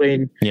word that's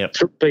been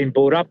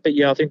brought up. But,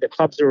 I think the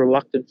clubs are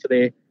reluctant for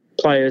their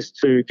players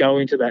to go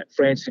into that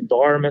France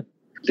environment.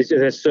 That's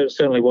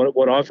certainly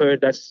what I've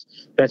heard.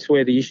 That's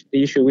where the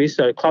issue is.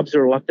 So clubs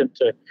are reluctant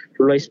to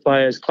release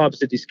players.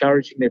 Clubs are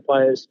discouraging their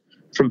players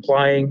from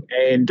playing,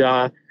 and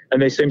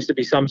there seems to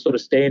be some sort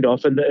of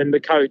standoff. And the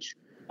coach,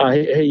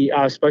 he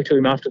spoke to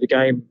him after the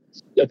game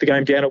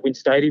down at Wynn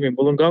Stadium in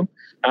Wollongong,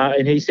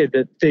 and he said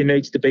that there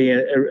needs to be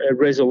a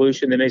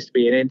resolution. There needs to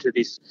be an end to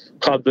this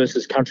club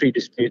versus country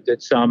dispute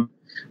that's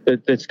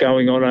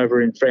going on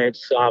over in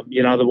France.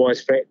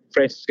 Otherwise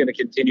France is going to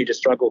continue to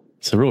struggle.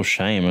 It's a real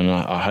shame, and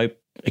I hope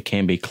it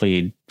can be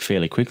cleared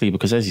fairly quickly,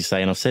 because as you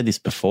say, and I've said this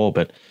before,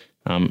 but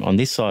on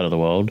this side of the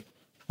world,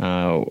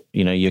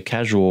 your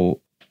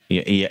casual,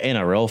 your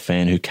NRL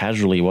fan who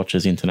casually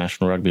watches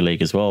International Rugby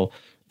League as well,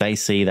 they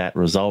see that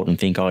result and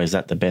think, is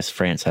that the best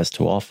France has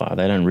to offer?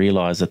 They don't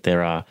realise that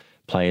there are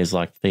players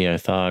like Theo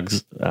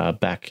Thargs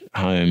back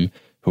home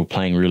who are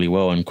playing really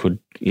well and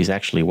is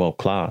actually world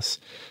class.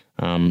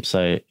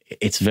 So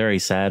it's very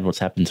sad what's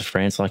happened to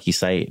France. Like you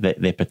say,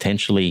 they're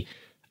potentially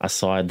a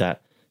side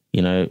that,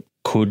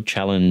 could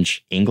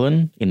challenge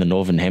England in the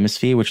Northern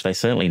Hemisphere, which they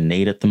certainly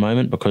need at the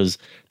moment, because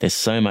there's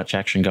so much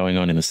action going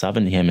on in the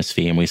Southern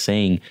Hemisphere. And we're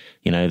seeing,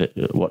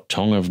 what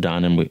Tonga have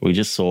done. And we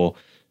just saw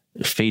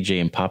Fiji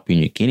and Papua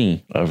New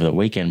Guinea over the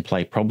weekend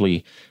play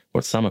probably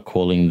what some are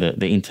calling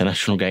the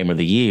international game of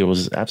the year. It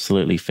was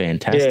absolutely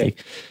fantastic.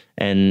 Yeah.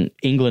 And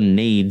England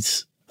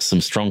needs some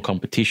strong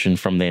competition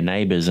from their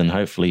neighbours, and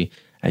hopefully,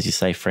 as you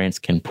say, France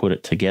can put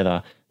it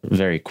together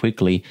very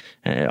quickly.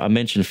 I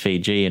mentioned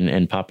Fiji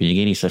and Papua New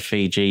Guinea. So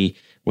Fiji,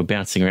 we're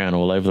bouncing around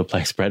all over the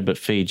place, Brad, but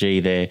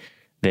Fiji, they're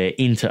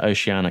into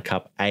Oceania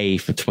Cup A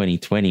for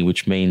 2020,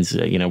 which means,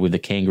 with the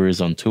Kangaroos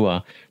on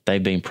tour,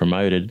 they've been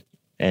promoted.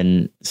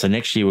 And so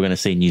next year we're going to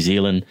see New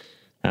Zealand,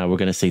 we're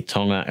going to see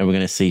Tonga, and we're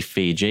going to see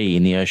Fiji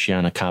in the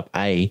Oceania Cup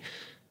A.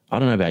 I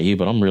don't know about you,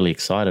 but I'm really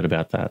excited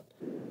about that.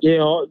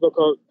 Yeah, look,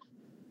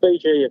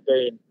 Fiji have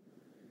been,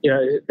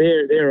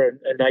 they're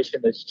a nation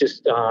that's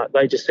just,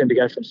 they just seem to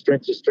go from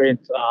strength to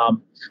strength.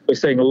 We're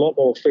seeing a lot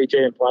more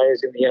Fijian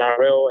players in the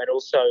NRL and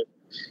also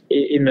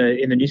in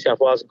the New South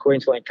Wales and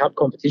Queensland Cup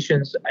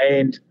competitions.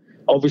 And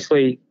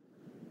obviously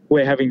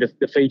we're having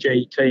the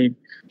Fiji team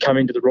come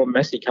into the Rob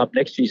Massey Cup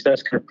next year, so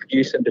that's going to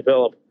produce and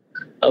develop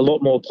a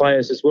lot more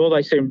players as well.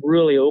 They seem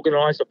really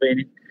organised. I've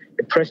been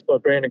impressed by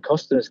Brandon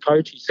Costin as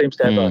coach. He seems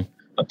to have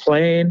a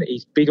plan.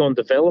 He's big on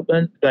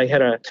development. They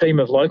had a team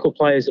of local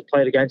players that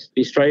played against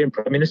the Australian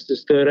Prime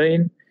Minister's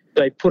 13.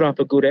 They put up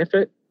a good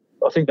effort.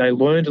 I think they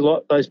learned a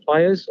lot, those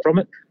players, from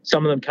it.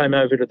 Some of them came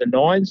over to the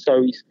Nines,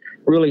 so he's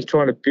really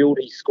trying to build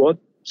his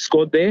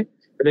squad there.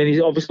 And then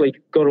he's obviously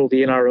got all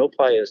the NRL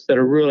players that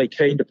are really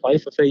keen to play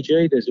for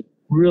Fiji. There's a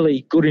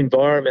really good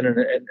environment, and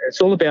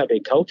it's all about their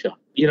culture.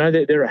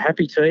 They're a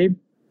happy team,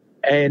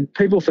 and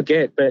people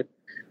forget that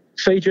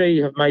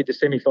Fiji have made the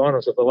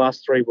semi-finals of the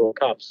last 3 World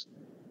Cups.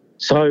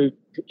 So,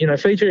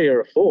 Fiji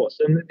are a force.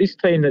 And this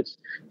team that's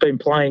been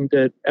playing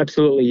that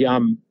absolutely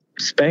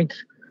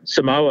spanked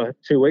Samoa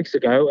 2 weeks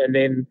ago and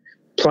then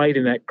played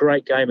in that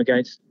great game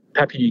against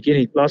Papua New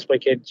Guinea last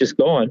weekend just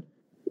gone,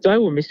 they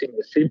were missing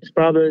the Sims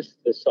brothers,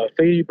 the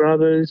Saifidi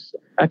brothers,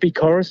 Api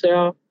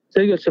Coruscant.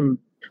 So you got some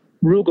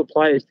real good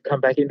players to come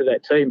back into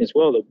that team as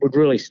well that would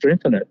really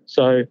strengthen it.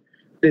 So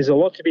there's a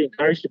lot to be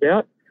encouraged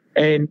about.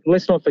 And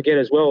let's not forget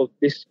as well,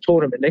 this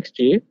tournament next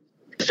year,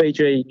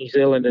 Fiji, New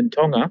Zealand and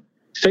Tonga,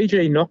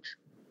 Fiji knocked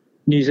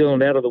New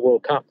Zealand out of the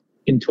World Cup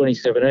in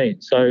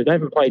 2017. So they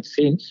haven't played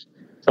since.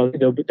 So I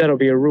think that'll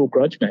be a real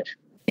grudge match.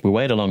 We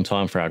wait a long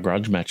time for our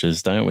grudge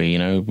matches, don't we? You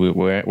know,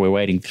 we're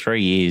waiting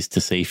 3 years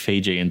to see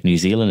Fiji and New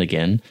Zealand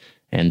again,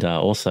 and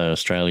also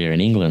Australia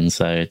and England.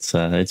 So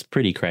it's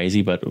pretty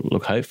crazy, but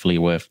look, hopefully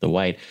worth the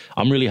wait.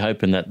 I'm really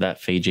hoping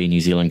that Fiji-New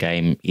Zealand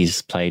game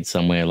is played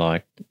somewhere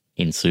like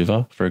in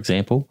Suva, for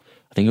example.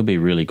 I think it would be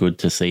really good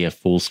to see a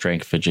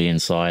full-strength Fijian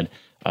side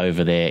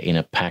over there in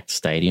a packed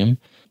stadium.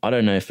 I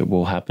don't know if it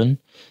will happen,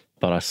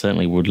 but I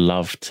certainly would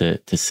love to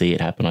see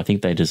it happen. I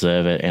think they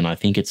deserve it, and I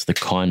think it's the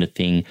kind of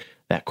thing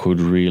that could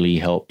really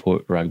help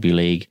put rugby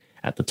league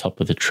at the top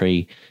of the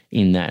tree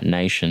in that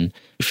nation.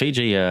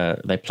 Fiji,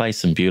 they play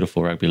some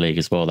beautiful rugby league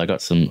as well. They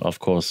got some, of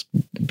course,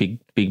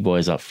 big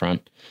boys up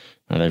front.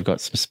 They've got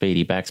some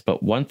speedy backs.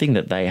 But one thing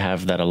that they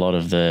have that a lot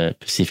of the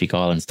Pacific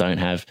Islands don't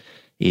have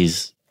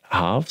is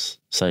halves.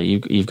 So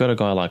you've got a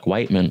guy like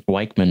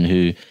Wakeman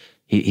who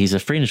he's a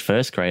fringe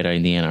first grader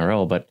in the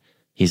NRL, but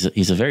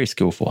he's a very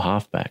skillful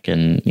halfback.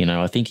 And, you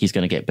know, I think he's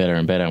going to get better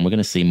and better. And we're going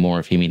to see more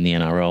of him in the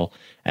NRL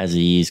as the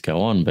years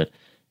go on. But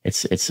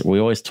we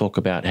always talk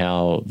about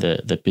how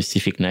the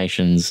Pacific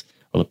nations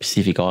or the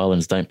Pacific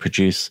Islands don't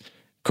produce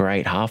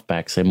great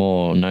halfbacks. They're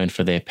more known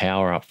for their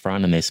power up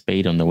front and their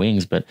speed on the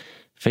wings, but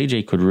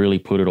Fiji could really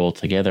put it all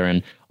together.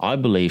 And I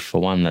believe,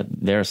 for one, that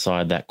they're a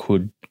side that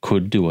could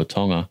do a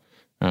Tonga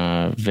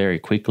very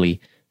quickly,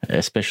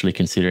 especially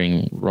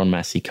considering Ron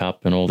Massey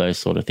Cup and all those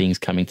sort of things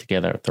coming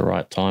together at the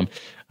right time.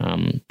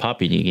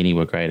 Papua New Guinea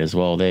were great as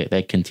well.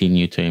 They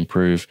continue to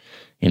improve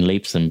in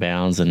leaps and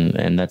bounds,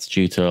 and that's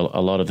due to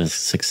a lot of the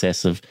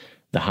success of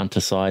the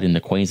Hunter side in the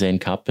Queensland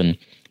Cup and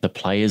the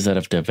players that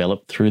have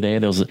developed through there.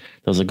 There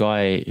was a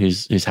guy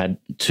who's had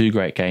 2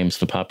 great games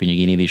for Papua New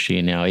Guinea this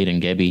year now,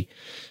 Eden Gebbie,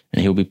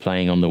 and he'll be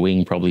playing on the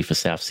wing probably for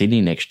South Sydney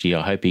next year.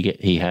 I hope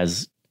he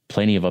has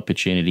plenty of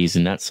opportunities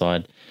in that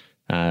side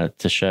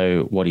to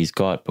show what he's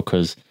got,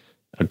 because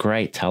a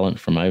great talent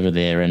from over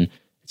there, and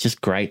it's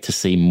just great to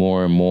see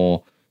more and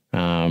more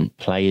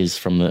players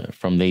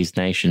from these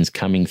nations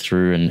coming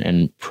through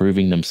and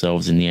proving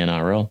themselves in the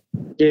NRL.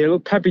 Yeah,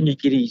 look, Papua New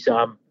Guinea's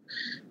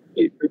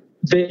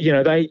they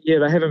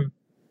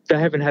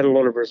haven't had a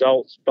lot of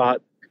results,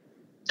 but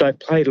they've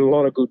played a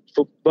lot of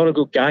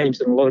good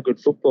games and a lot of good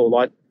football.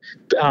 Like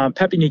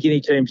Papua New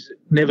Guinea teams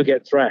never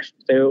get thrashed;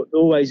 they're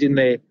always in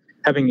there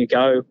having a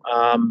go.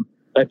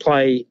 They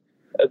play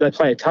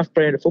a tough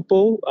brand of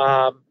football.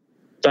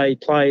 They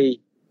play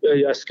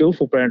a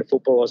skillful brand of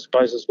football, I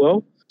suppose, as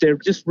well. They're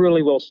just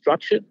really well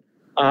structured.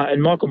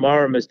 And Michael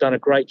Murray has done a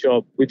great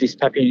job with this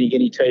Papua New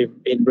Guinea team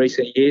in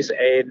recent years.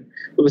 And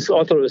I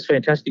thought it was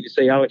fantastic to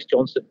see Alex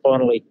Johnson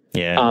finally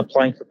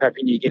playing for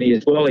Papua New Guinea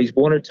as well. He's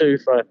wanted to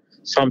for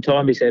some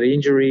time. He's had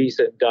injuries,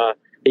 and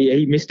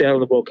he missed out on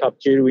the World Cup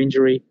due to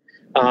injury.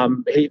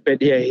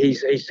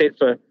 He said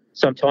for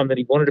some time that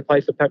he wanted to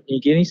play for Papua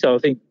New Guinea. So I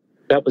think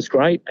that was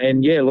great.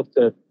 And look,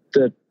 the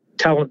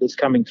talent that's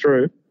coming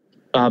through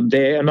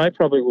there, and they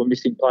probably were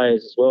missing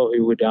players as well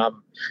who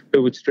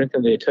would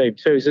strengthen their team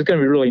too. So it's going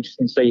to be really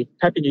interesting to see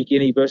Papua New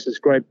Guinea versus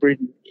Great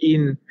Britain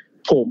in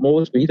Port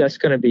Moresby. That's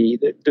going to be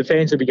the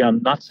fans have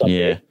begun nuts up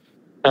there.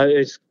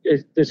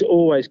 It's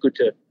always good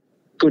to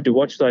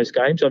watch those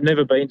games. I've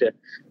never been to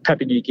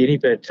Papua New Guinea,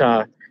 but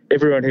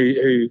everyone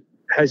who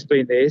has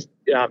been there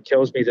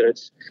tells me that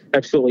it's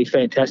absolutely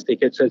fantastic.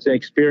 It's an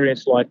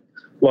experience like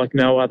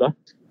no other.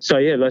 So,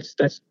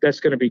 that's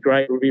going to be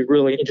great. It'll be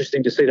really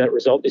interesting to see that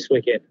result this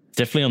weekend.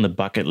 Definitely on the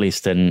bucket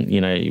list. And, you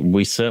know,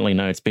 we certainly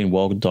know it's been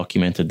well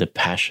documented, the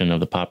passion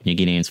of the Papua New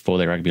Guineans for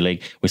their rugby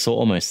league. We saw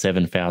almost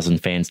 7,000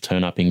 fans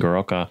turn up in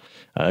Goroka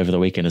over the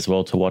weekend as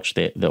well to watch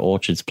the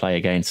Orchards play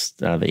against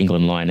the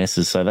England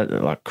Lionesses. So that,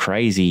 like,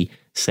 crazy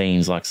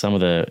scenes, like some of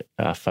the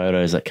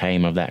photos that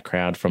came of that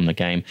crowd from the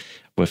game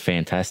were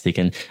fantastic.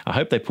 And I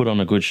hope they put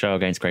on a good show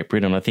against Great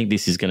Britain. I think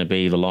this is going to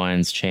be the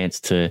Lions' chance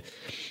to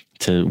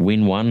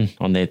win one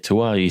on their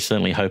tour. You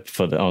certainly hope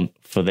for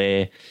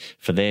their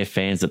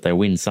fans that they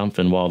win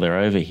something while they're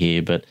over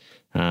here. But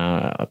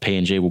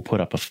PNG will put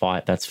up a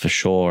fight, that's for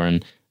sure.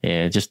 And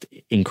just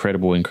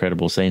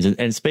incredible scenes.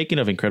 And speaking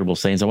of incredible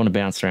scenes, I want to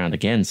bounce around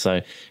again. So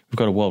we've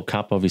got a World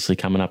Cup obviously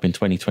coming up in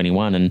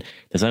 2021, and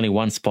there's only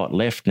one spot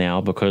left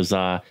now because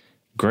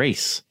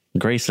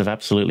Greece have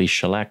absolutely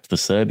shellacked the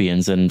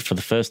Serbians, and for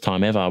the first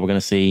time ever, we're going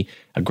to see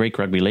a Greek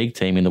rugby league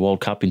team in the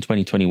World Cup in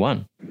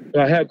 2021.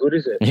 How good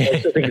is it? I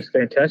think it's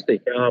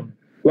fantastic.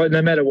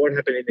 No matter what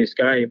happened in this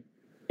game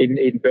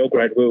in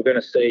Belgrade, we were going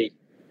to see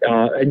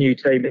a new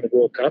team in the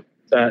World Cup.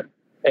 But,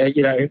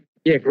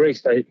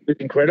 Greece, they was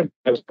incredible.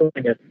 They was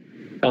putting it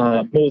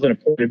more than a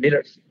point a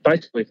minute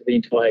basically for the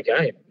entire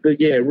game. But,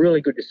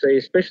 really good to see,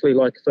 especially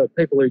like for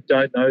people who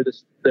don't know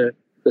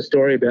the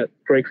story about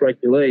Greek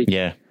rugby league.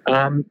 Yeah.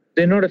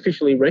 They're not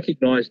officially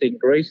recognised in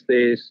Greece.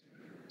 There's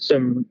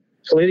some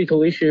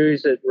political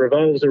issues that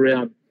revolves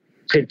around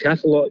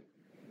pentathlon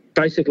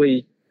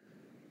basically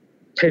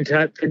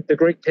the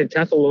Greek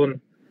Pentathlon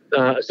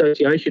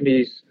Association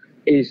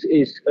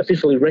is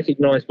officially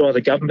recognised by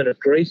the government of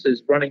Greece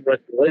as running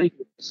rugby league.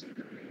 It's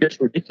just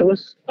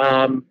ridiculous.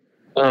 So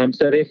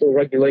therefore,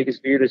 rugby league is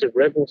viewed as a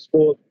rebel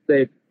sport.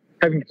 They're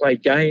having to play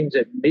games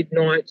at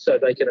midnight so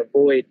they can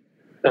avoid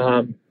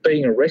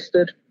being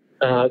arrested.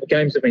 The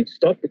games have been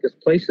stopped because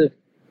police have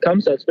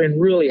come. So it's been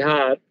really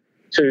hard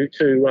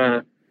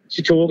to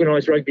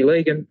organise rugby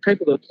league, and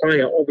people that play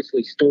are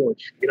obviously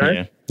staunch, you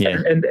know. Yeah.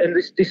 And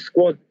this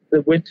squad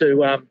that went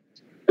to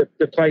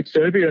that played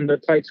Serbia and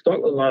that played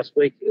Scotland last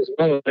week as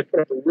well, they put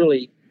up a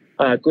really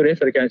good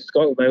effort against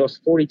Scotland. They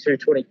lost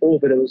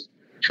 42-24, but it was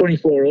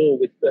 24 all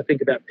with, I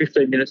think, about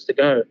 15 minutes to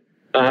go.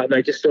 And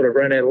they just sort of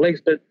ran out of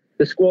legs. But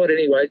the squad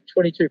anyway,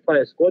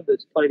 22-player squad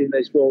that's played in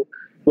these World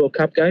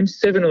Cup games,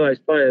 7 of those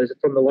players are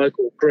from the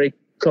local Greek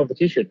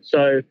competition.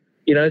 So,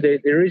 you know,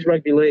 there is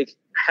rugby league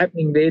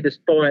happening there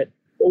despite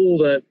all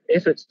the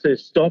efforts to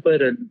stop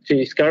it and to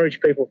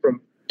discourage people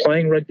from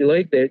playing rugby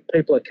league.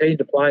 People are keen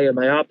to play, and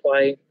they are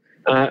playing,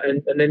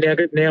 and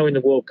they're now in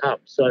the World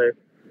Cup. So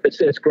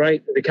it's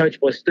great. They're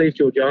coached by Steve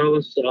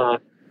Georgialis,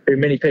 who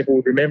many people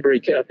would remember. I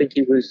think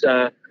he was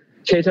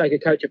caretaker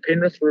coach of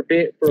Penrith for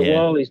a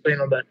while. He's been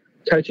on the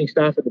coaching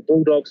staff at the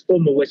Bulldogs,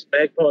 former West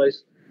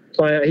Magpies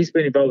player. He's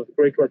been involved with the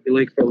Greek Rugby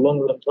League for a long,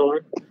 long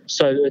time.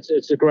 So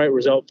it's a great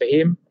result for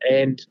him.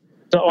 And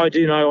so I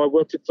do know I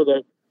worked for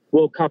the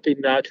World Cup in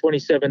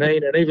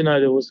 2017, and even though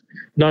there was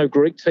no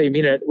Greek team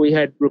in it, we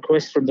had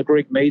requests from the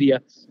Greek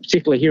media,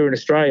 particularly here in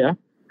Australia,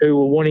 who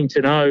were wanting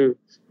to know,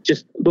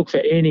 just look for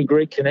any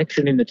Greek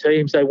connection in the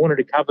teams. They wanted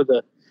to cover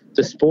the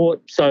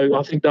sport. So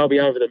I think they'll be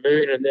over the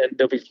moon, and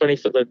there'll be plenty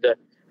for them to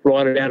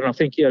write it out. And I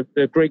think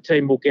the Greek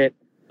team will get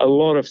a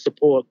lot of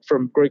support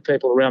from Greek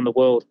people around the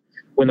world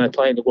when they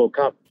play in the World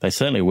Cup. They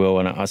certainly will.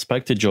 And I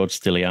spoke to George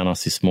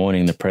Stylianos this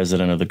morning, the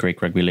president of the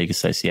Greek Rugby League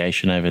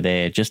Association over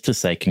there, just to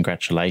say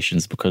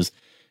congratulations, because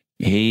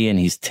he and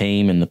his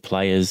team and the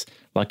players,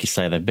 like you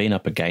say, they've been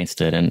up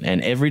against it. And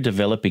every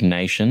developing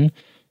nation,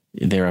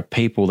 there are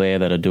people there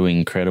that are doing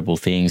incredible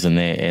things, and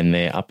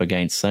they're up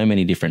against so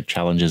many different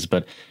challenges.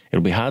 But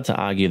it'll be hard to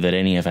argue that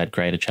any have had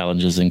greater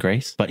challenges than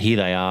Greece. But here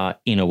they are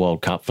in a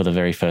World Cup for the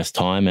very first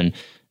time, and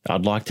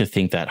I'd like to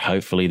think that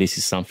hopefully this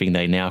is something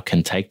they now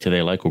can take to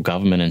their local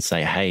government and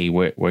say, hey,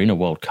 we're in a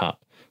World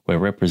Cup. We're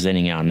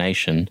representing our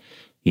nation.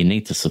 You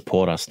need to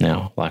support us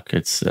now. Like,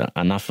 it's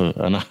enough,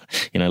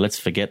 you know, let's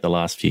forget the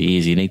last few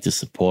years. You need to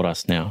support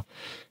us now.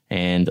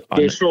 And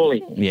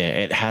surely. Yeah,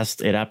 it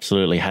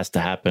absolutely has to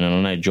happen. And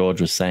I know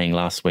George was saying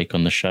last week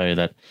on the show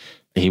that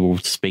he will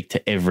speak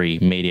to every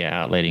media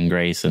outlet in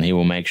Greece, and he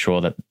will make sure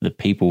that the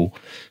people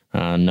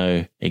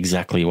know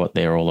exactly what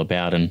they're all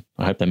about. And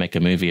I hope they make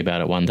a movie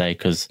about it one day,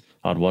 because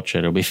I'd watch it.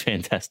 It'll be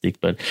fantastic.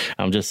 But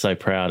I'm just so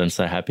proud and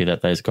so happy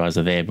that those guys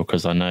are there,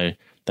 because I know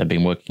they've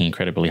been working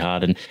incredibly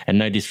hard. And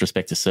no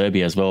disrespect to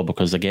Serbia as well,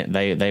 because, again,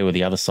 they were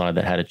the other side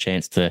that had a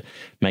chance to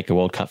make a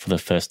World Cup for the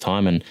first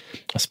time. And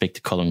I speak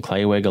to Colin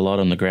Clayweg a lot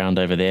on the ground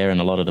over there, and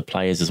a lot of the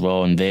players as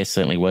well, and they're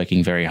certainly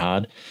working very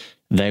hard.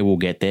 They will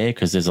get there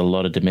because there's a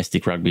lot of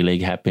domestic rugby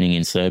league happening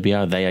in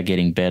Serbia. They are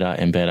getting better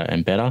and better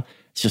and better.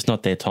 It's just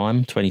not their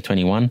time,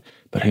 2021,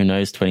 but who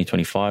knows,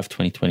 2025,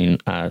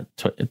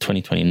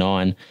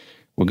 2029,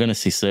 we're going to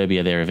see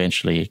Serbia there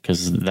eventually,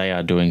 because they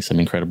are doing some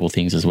incredible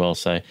things as well.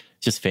 So it's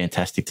just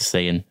fantastic to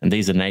see. And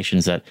these are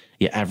nations that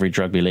your average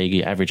rugby league,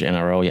 your average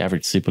NRL, your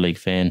average Super League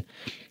fan,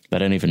 they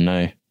don't even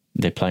know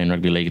they're playing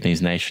rugby league in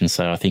these nations.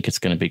 So I think it's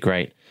going to be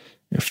great.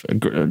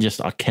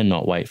 I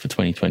cannot wait for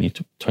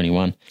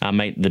 2021.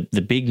 Mate,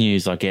 the big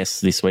news, I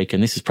guess, this week,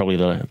 and this is probably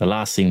the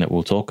last thing that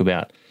we'll talk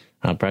about,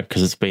 Brad,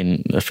 because it's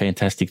been a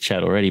fantastic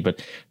chat already,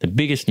 but the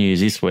biggest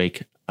news this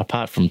week,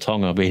 apart from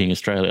Tonga beating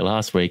Australia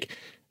last week,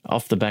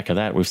 off the back of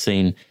that, we've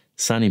seen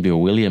Sonny Bill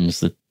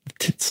Williams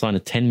sign a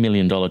 $10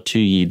 million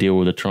 2-year deal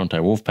with the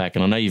Toronto Wolfpack.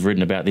 And I know you've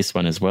written about this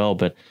one as well,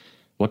 but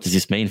what does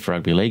this mean for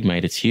rugby league,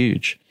 mate? It's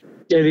huge.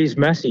 It is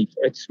massive.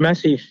 It's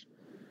massive,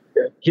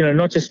 you know,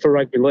 not just for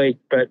rugby league,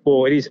 it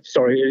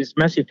is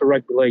massive for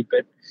rugby league,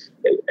 but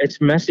it's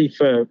massive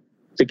for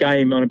the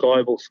game on a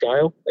global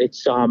scale.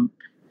 It's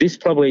this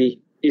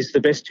probably is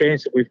the best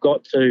chance that we've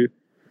got to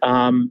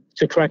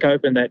crack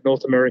open that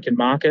North American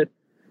market.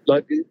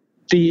 Like,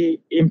 the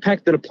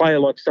impact that a player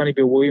like Sonny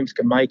Bill Williams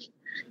can make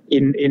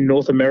in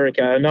North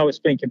America. I know it's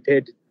been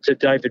compared to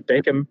David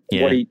Beckham,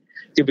 what he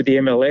did with the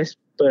MLS,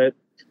 but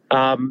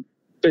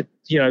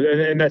you know,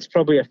 and that's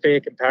probably a fair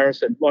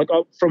comparison. Like,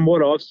 from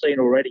what I've seen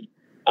already,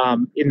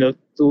 in the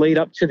lead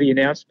up to the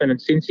announcement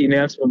and since the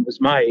announcement was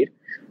made,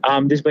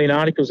 there's been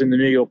articles in the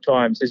New York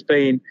Times. There's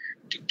been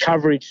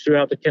coverage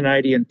throughout the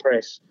Canadian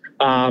press.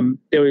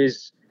 There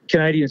is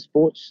Canadian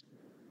sports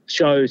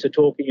shows are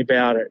talking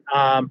about it.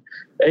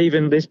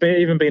 There's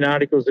been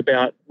articles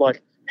about,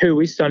 like,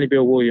 who is Sonny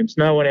Bill Williams?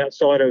 No one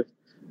outside of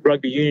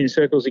rugby union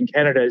circles in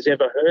Canada has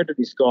ever heard of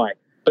this guy.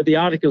 But the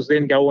articles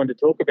then go on to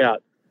talk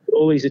about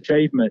all his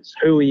achievements,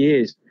 who he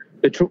is,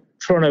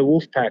 Toronto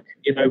Wolfpack,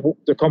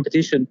 the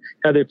competition,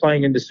 how they're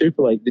playing in the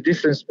Super League, the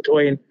difference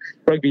between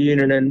rugby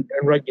union and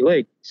rugby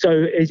league.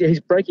 So he's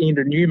breaking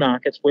into new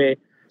markets where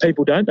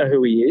people don't know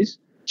who he is,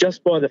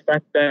 just by the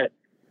fact that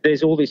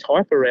there's all this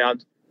hype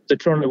around the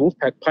Toronto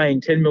Wolfpack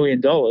paying $10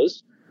 million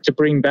to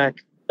bring back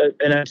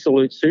an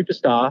absolute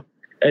superstar.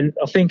 And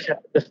I think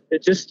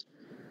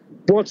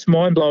what's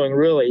mind-blowing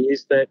really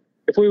is that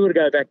if we were to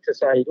go back to,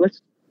 say,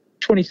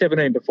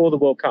 2017, before the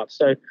World Cup,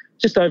 so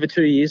just over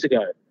 2 years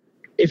ago,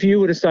 if you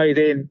were to say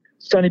then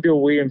Sonny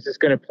Bill Williams is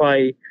going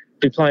to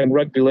be playing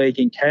rugby league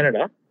in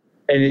Canada,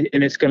 and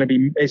it's going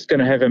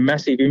to have a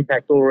massive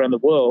impact all around the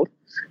world,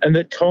 and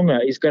that Tonga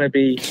is going to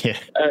be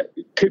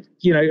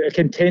a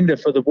contender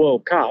for the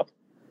World Cup,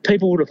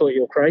 people would have thought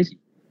you're crazy,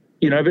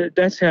 But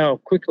that's how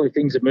quickly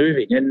things are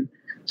moving, and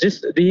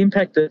just the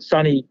impact that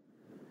Sonny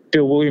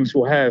Bill Williams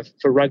will have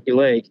for rugby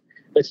league.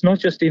 It's not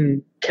just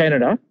in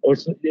Canada, or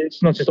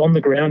it's not just on the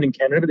ground in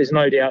Canada, but there's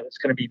no doubt it's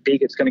going to be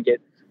big. It's going to get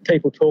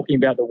people talking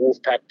about the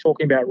Wolfpack,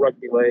 talking about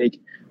rugby league,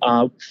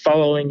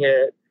 following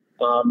it,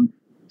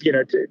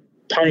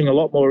 paying a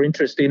lot more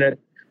interest in it.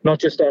 Not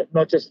just the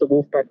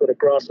Wolfpack at a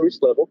grassroots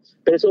level,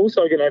 but it's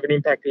also going to have an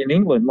impact in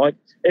England. Like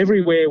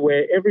everywhere,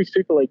 where every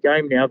Super League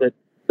game now that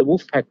the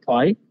Wolfpack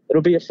play,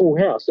 it'll be a full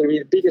house. It'll be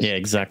the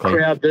biggest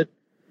crowd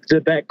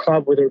that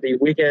club, whether it be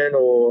Wigan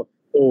or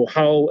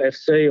Hull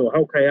FC or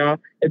Hull KR,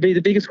 it'd be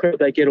the biggest crowd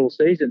they get all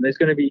season. There's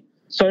going to be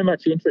so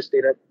much interest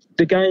in it.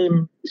 The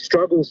game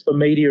struggles for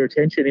media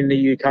attention in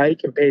the UK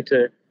compared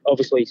to,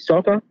 obviously,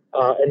 soccer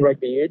and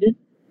rugby union.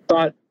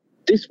 But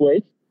this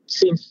week,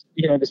 since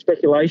the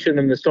speculation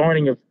and the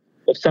signing of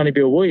Sonny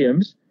Bill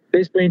Williams,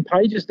 there's been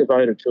pages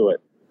devoted to it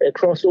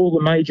across all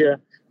the major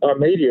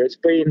media. It's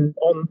been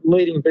on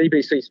leading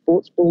BBC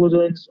sports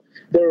bulletins.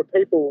 There are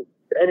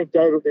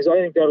there's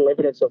anecdotal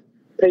evidence of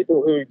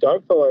people who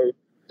don't follow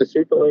the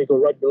Super League or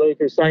rugby league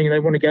who are saying they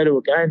want to go to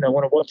a game, they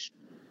want to watch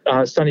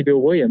Sonny Bill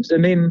Williams.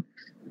 And then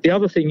the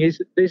other thing is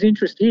there's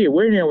interest here.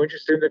 We're now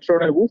interested in the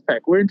Toronto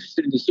Wolfpack. We're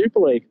interested in the Super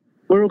League.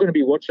 We're all going to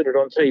be watching it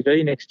on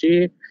TV next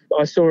year.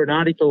 I saw an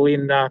article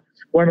in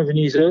one of the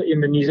New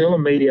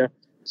Zealand media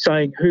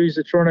saying who's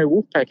the Toronto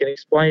Wolfpack and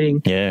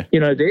explaining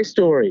their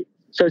story.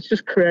 So it's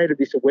just created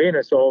this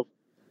awareness of,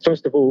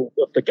 first of all,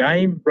 of the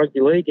game,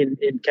 rugby league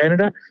in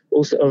Canada,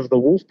 also of the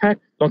Wolfpack,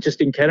 not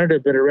just in Canada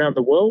but around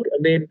the world,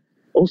 and then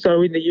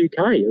also in the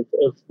UK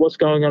of what's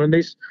going on. And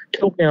there's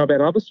talk now about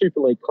other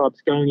Super League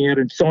clubs going out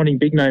and signing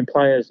big-name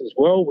players as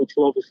well, which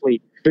will obviously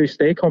boost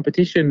their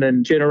competition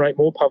and generate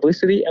more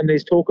publicity. And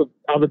there's talk of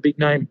other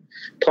big-name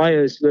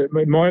players. That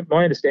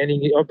my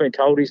understanding, I've been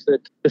told, is that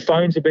the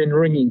phones have been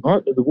ringing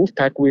hot at the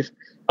Wolfpack with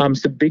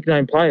some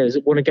big-name players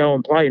that want to go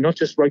and play, not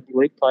just rugby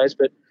league players,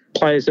 but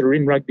players that are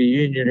in rugby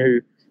union who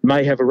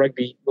may have a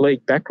rugby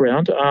league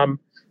background,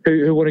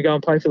 who want to go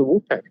and play for the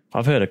Wolfpack.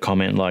 I've heard a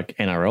comment like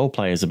NRL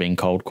players have been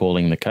cold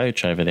calling the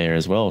coach over there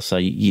as well. So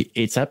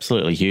it's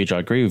absolutely huge. I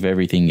agree with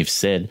everything you've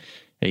said.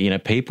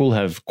 People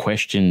have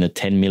questioned the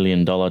 $10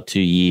 million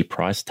 2-year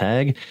price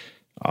tag.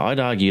 I'd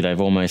argue they've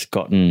almost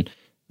gotten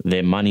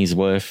their money's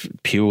worth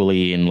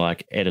purely in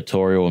like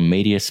editorial and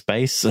media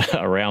space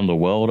around the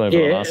world over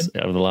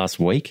the last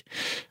week.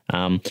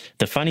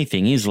 The funny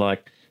thing is,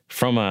 like,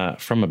 from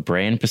a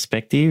brand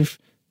perspective,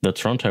 the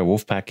Toronto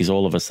Wolfpack is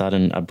all of a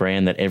sudden a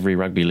brand that every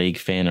rugby league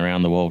fan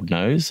around the world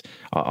knows.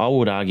 I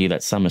would argue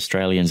that some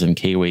Australians and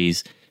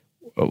Kiwis,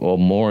 or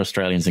more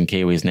Australians and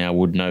Kiwis now,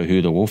 would know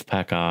who the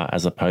Wolfpack are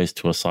as opposed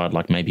to a side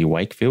like maybe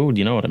Wakefield.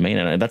 You know what I mean?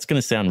 And that's going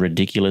to sound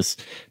ridiculous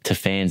to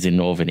fans in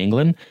Northern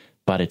England,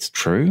 but it's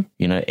true.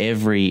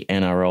 Every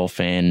NRL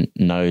fan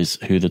knows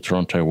who the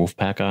Toronto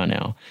Wolfpack are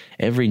now.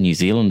 Every New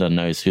Zealander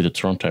knows who the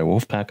Toronto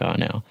Wolfpack are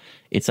now.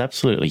 It's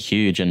absolutely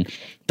huge. And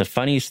the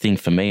funniest thing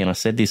for me, and I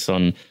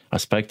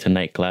spoke to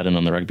Nate Gladden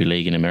on the Rugby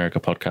League in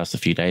America podcast a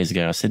few days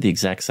ago. I said the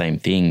exact same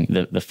thing.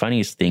 The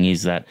funniest thing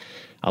is that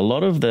a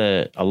lot of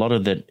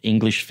the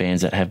English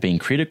fans that have been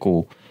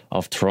critical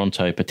of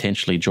Toronto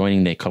potentially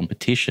joining their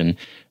competition,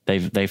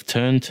 they've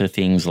turned to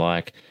things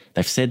like,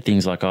 they've said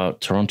things like, "Oh,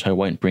 Toronto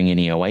won't bring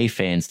any away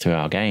fans to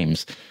our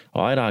games."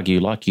 I'd argue,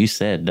 like you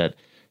said, that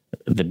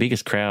the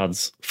biggest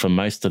crowds for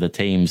most of the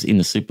teams in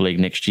the Super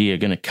League next year are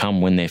going to come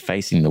when they're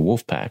facing the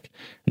Wolfpack.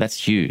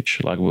 That's huge.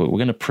 Like, we're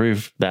going to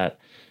prove that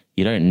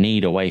you don't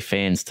need away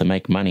fans to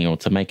make money or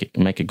to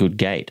make a good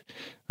gate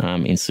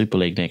in Super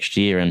League next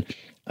year. And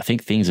I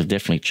think things have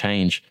definitely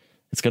changed.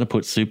 It's going to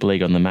put Super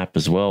League on the map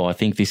as well. I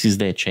think this is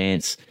their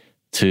chance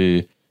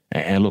to.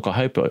 And look, I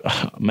hope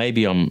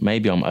maybe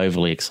I'm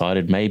overly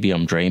excited, maybe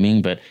I'm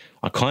dreaming, but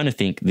I kind of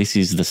think this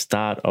is the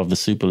start of the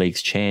Super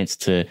League's chance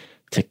to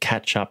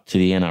catch up to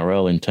the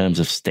NRL in terms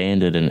of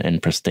standard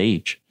and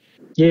prestige.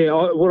 Yeah,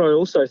 what I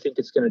also think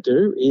it's going to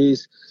do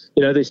is,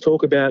 there's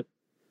talk about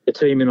a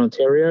team in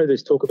Ontario,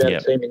 there's talk about a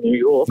team in New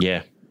York.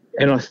 Yeah.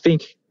 And I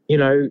think,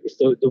 if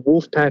the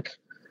Wolfpack,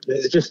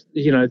 just,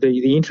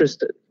 the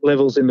interest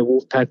levels in the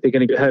Wolfpack, they're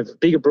going to have a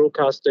bigger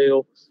broadcast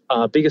deal,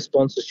 bigger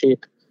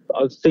sponsorship.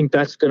 I think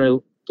that's going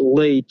to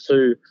lead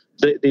to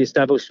the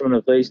establishment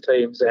of these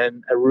teams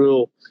and a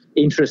real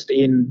interest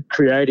in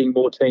creating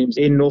more teams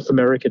in North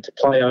America to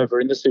play over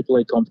in the Super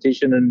League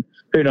competition, and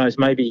who knows,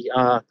 maybe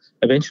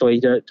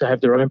eventually to have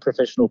their own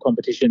professional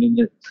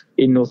competition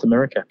in North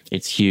America.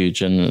 It's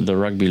huge, and the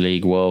rugby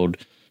league world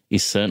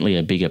is certainly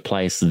a bigger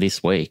place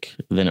this week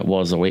than it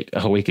was a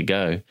week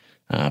ago,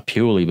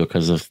 purely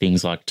because of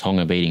things like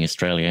Tonga beating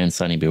Australia and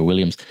Sonny Bill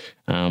Williams.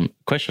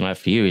 Question I have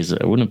for you is,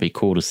 wouldn't it be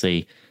cool to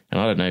see, and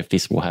I don't know if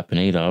this will happen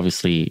either,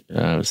 obviously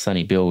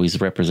Sonny Bill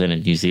has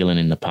represented New Zealand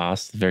in the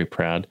past, very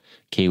proud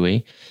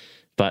Kiwi,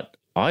 but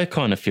I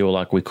kind of feel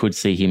like we could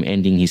see him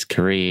ending his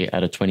career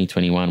at a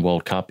 2021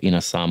 World Cup in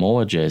a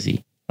Samoa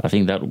jersey. I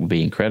think that would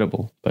be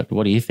incredible, but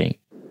what do you think?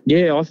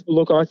 Yeah,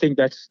 I think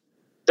that's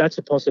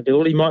a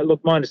possibility. My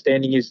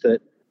understanding is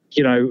that,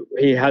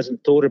 he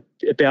hasn't thought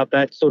about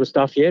that sort of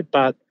stuff yet,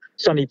 but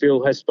Sonny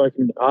Bill has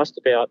spoken in the past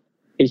about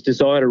his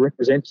desire to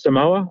represent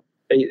Samoa,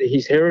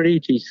 his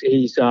heritage.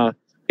 He's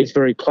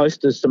very close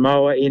to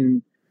Samoa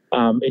in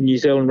New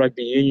Zealand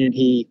Rugby Union.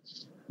 He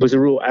was a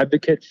real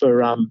advocate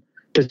for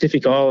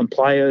Pacific Island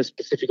players,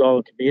 Pacific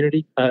Island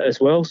community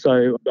as well.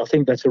 So I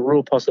think that's a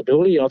real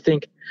possibility. I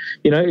think,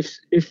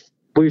 if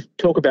we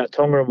talk about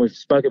Tonga and we've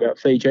spoke about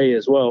Fiji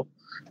as well,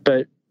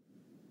 but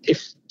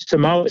if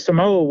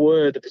Samoa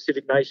were the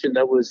Pacific nation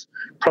that was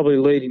probably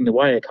leading the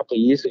way a couple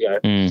of years ago,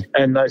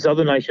 and those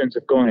other nations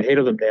have gone ahead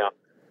of them now.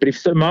 But if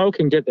Samoa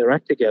can get their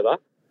act together,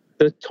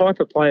 the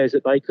type of players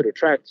that they could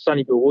attract,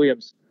 Sonny Bill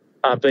Williams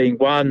being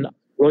one,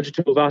 Roger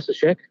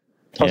Tuivasa-Sheck,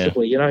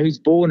 possibly. Yeah. He's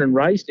born and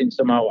raised in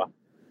Samoa.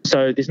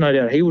 So there's no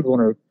doubt he would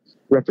want to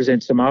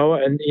represent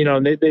Samoa. And,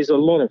 there's a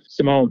lot of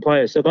Samoan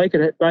players. So they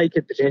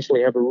could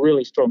potentially have a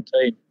really strong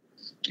team,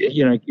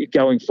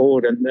 going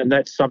forward. And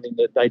that's something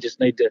that they just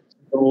need to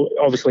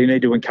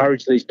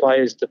encourage these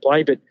players to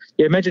play. But,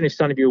 yeah, imagine if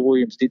Sonny Bill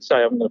Williams did say,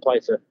 I'm going to play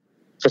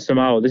for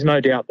Samoa. There's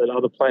no doubt that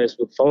other players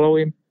would follow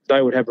him.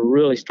 They would have a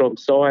really strong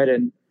side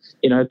and,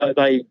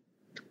 they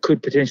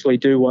could potentially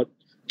do what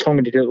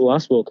Tonga did at the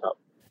last World Cup.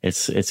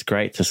 It's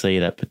great to see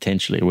that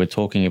potentially. We're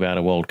talking about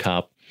a World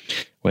Cup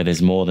where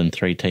there's more than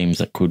 3 teams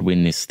that could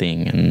win this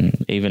thing.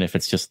 And even if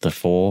it's just the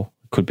 4,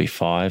 it could be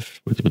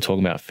 5. We're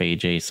talking about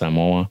Fiji,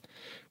 Samoa.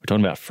 We're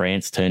talking about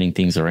France turning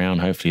things around.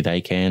 Hopefully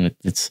they can.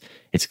 It's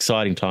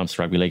exciting times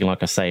for rugby league. And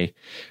like I say,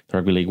 the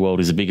rugby league world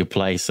is a bigger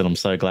place, and I'm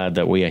so glad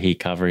that we are here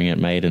covering it,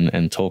 mate,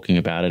 and talking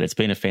about it. It's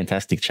been a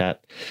fantastic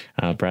chat.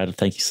 Brad,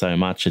 thank you so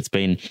much. It's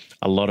been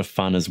a lot of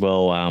fun as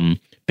well,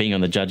 being on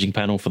the judging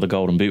panel for the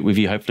Golden Boot with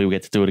you. Hopefully we'll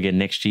get to do it again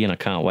next year, and I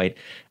can't wait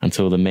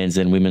until the men's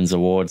and women's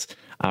awards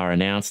are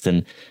announced.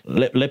 And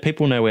let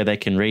people know where they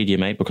can read you,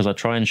 mate, because I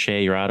try and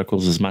share your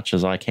articles as much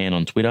as I can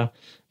on Twitter,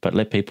 but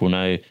let people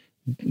know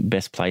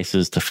best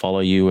places to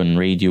follow you and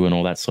read you and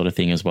all that sort of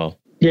thing as well.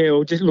 Yeah,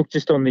 well,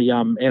 just on the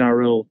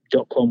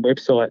IntRL.com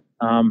website.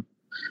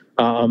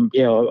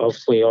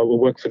 Obviously I will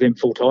work for them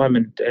full time,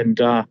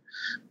 and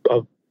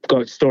I've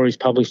got stories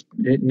published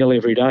nearly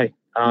every day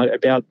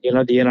about the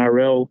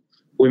NRL,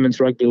 Women's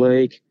Rugby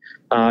League,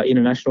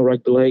 International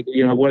Rugby League.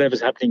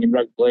 Whatever's happening in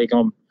rugby league,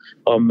 I'm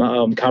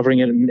covering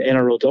it, and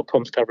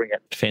NRL.com's covering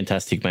it.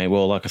 Fantastic, mate.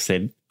 Well, like I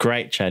said,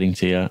 great chatting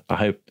to you.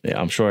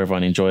 I'm sure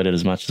everyone enjoyed it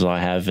as much as I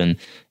have, and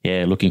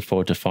looking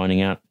forward to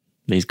finding out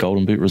these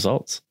Golden Boot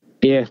results.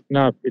 Yeah,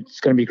 no, it's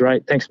going to be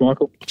great. Thanks,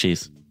 Michael.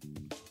 Cheers.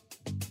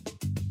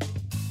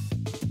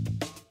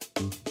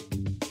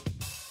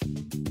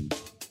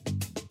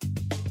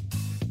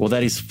 Well,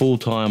 that is full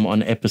time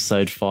on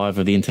episode 5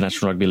 of the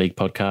International Rugby League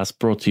podcast,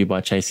 brought to you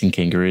by Chasing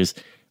Kangaroos.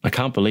 I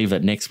can't believe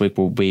that next week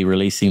we'll be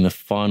releasing the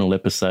final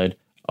episode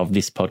of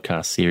this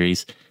podcast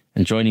series.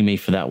 And joining me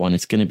for that one,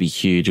 it's going to be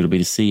huge. It'll be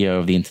the CEO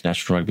of the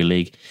International Rugby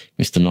League,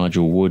 Mr.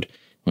 Nigel Wood.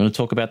 We're going to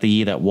talk about the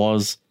year that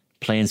was,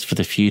 plans for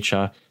the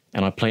future,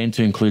 and I plan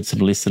to include some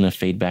listener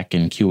feedback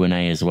and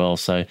Q&A as well.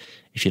 So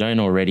if you don't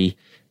already,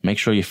 make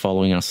sure you're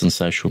following us on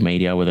social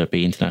media, whether it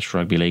be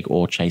International Rugby League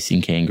or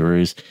Chasing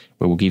Kangaroos,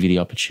 where we'll give you the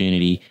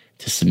opportunity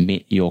to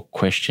submit your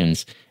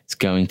questions. It's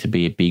going to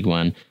be a big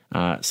one.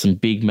 Some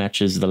big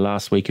matches the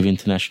last week of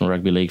International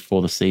Rugby League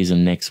for the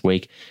season next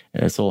week.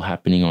 It's all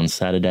happening on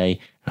Saturday.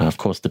 Of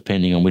course,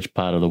 depending on which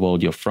part of the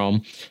world you're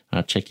from,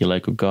 check your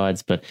local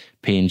guides. But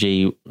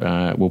PNG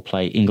will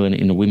play England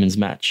in a women's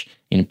match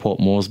in Port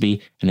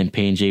Moresby, and then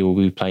PNG will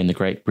be playing the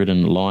Great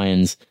Britain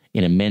Lions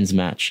in a men's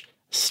match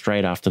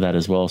straight after that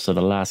as well. So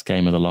the last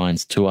game of the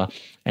Lions tour,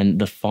 and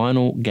the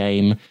final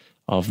game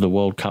of the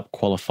World Cup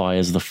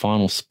qualifiers, the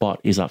final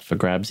spot is up for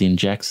grabs in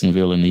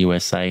Jacksonville in the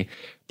USA.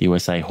 The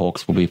USA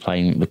Hawks will be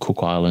playing the Cook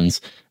Islands.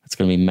 It's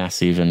going to be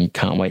massive, and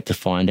can't wait to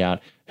find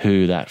out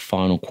who that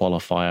final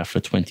qualifier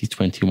for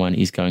 2021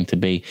 is going to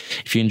be.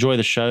 If you enjoy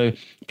the show,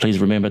 please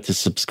remember to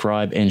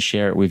subscribe and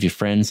share it with your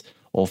friends.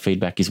 All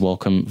feedback is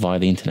welcome via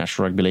the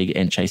International Rugby League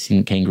and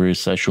Chasing Kangaroos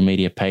social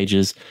media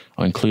pages.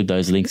 I'll include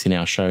those links in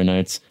our show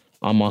notes.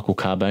 I'm Michael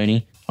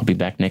Carboni. I'll be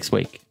back next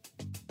week.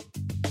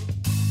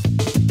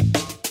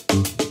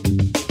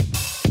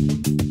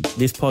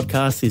 This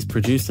podcast is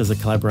produced as a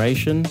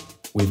collaboration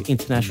with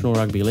International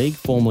Rugby League,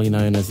 formerly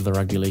known as the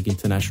Rugby League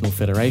International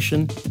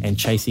Federation, and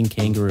Chasing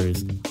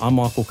Kangaroos. I'm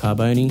Michael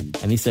Carboni,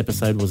 and this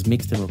episode was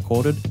mixed and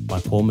recorded by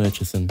Paul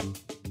Murchison.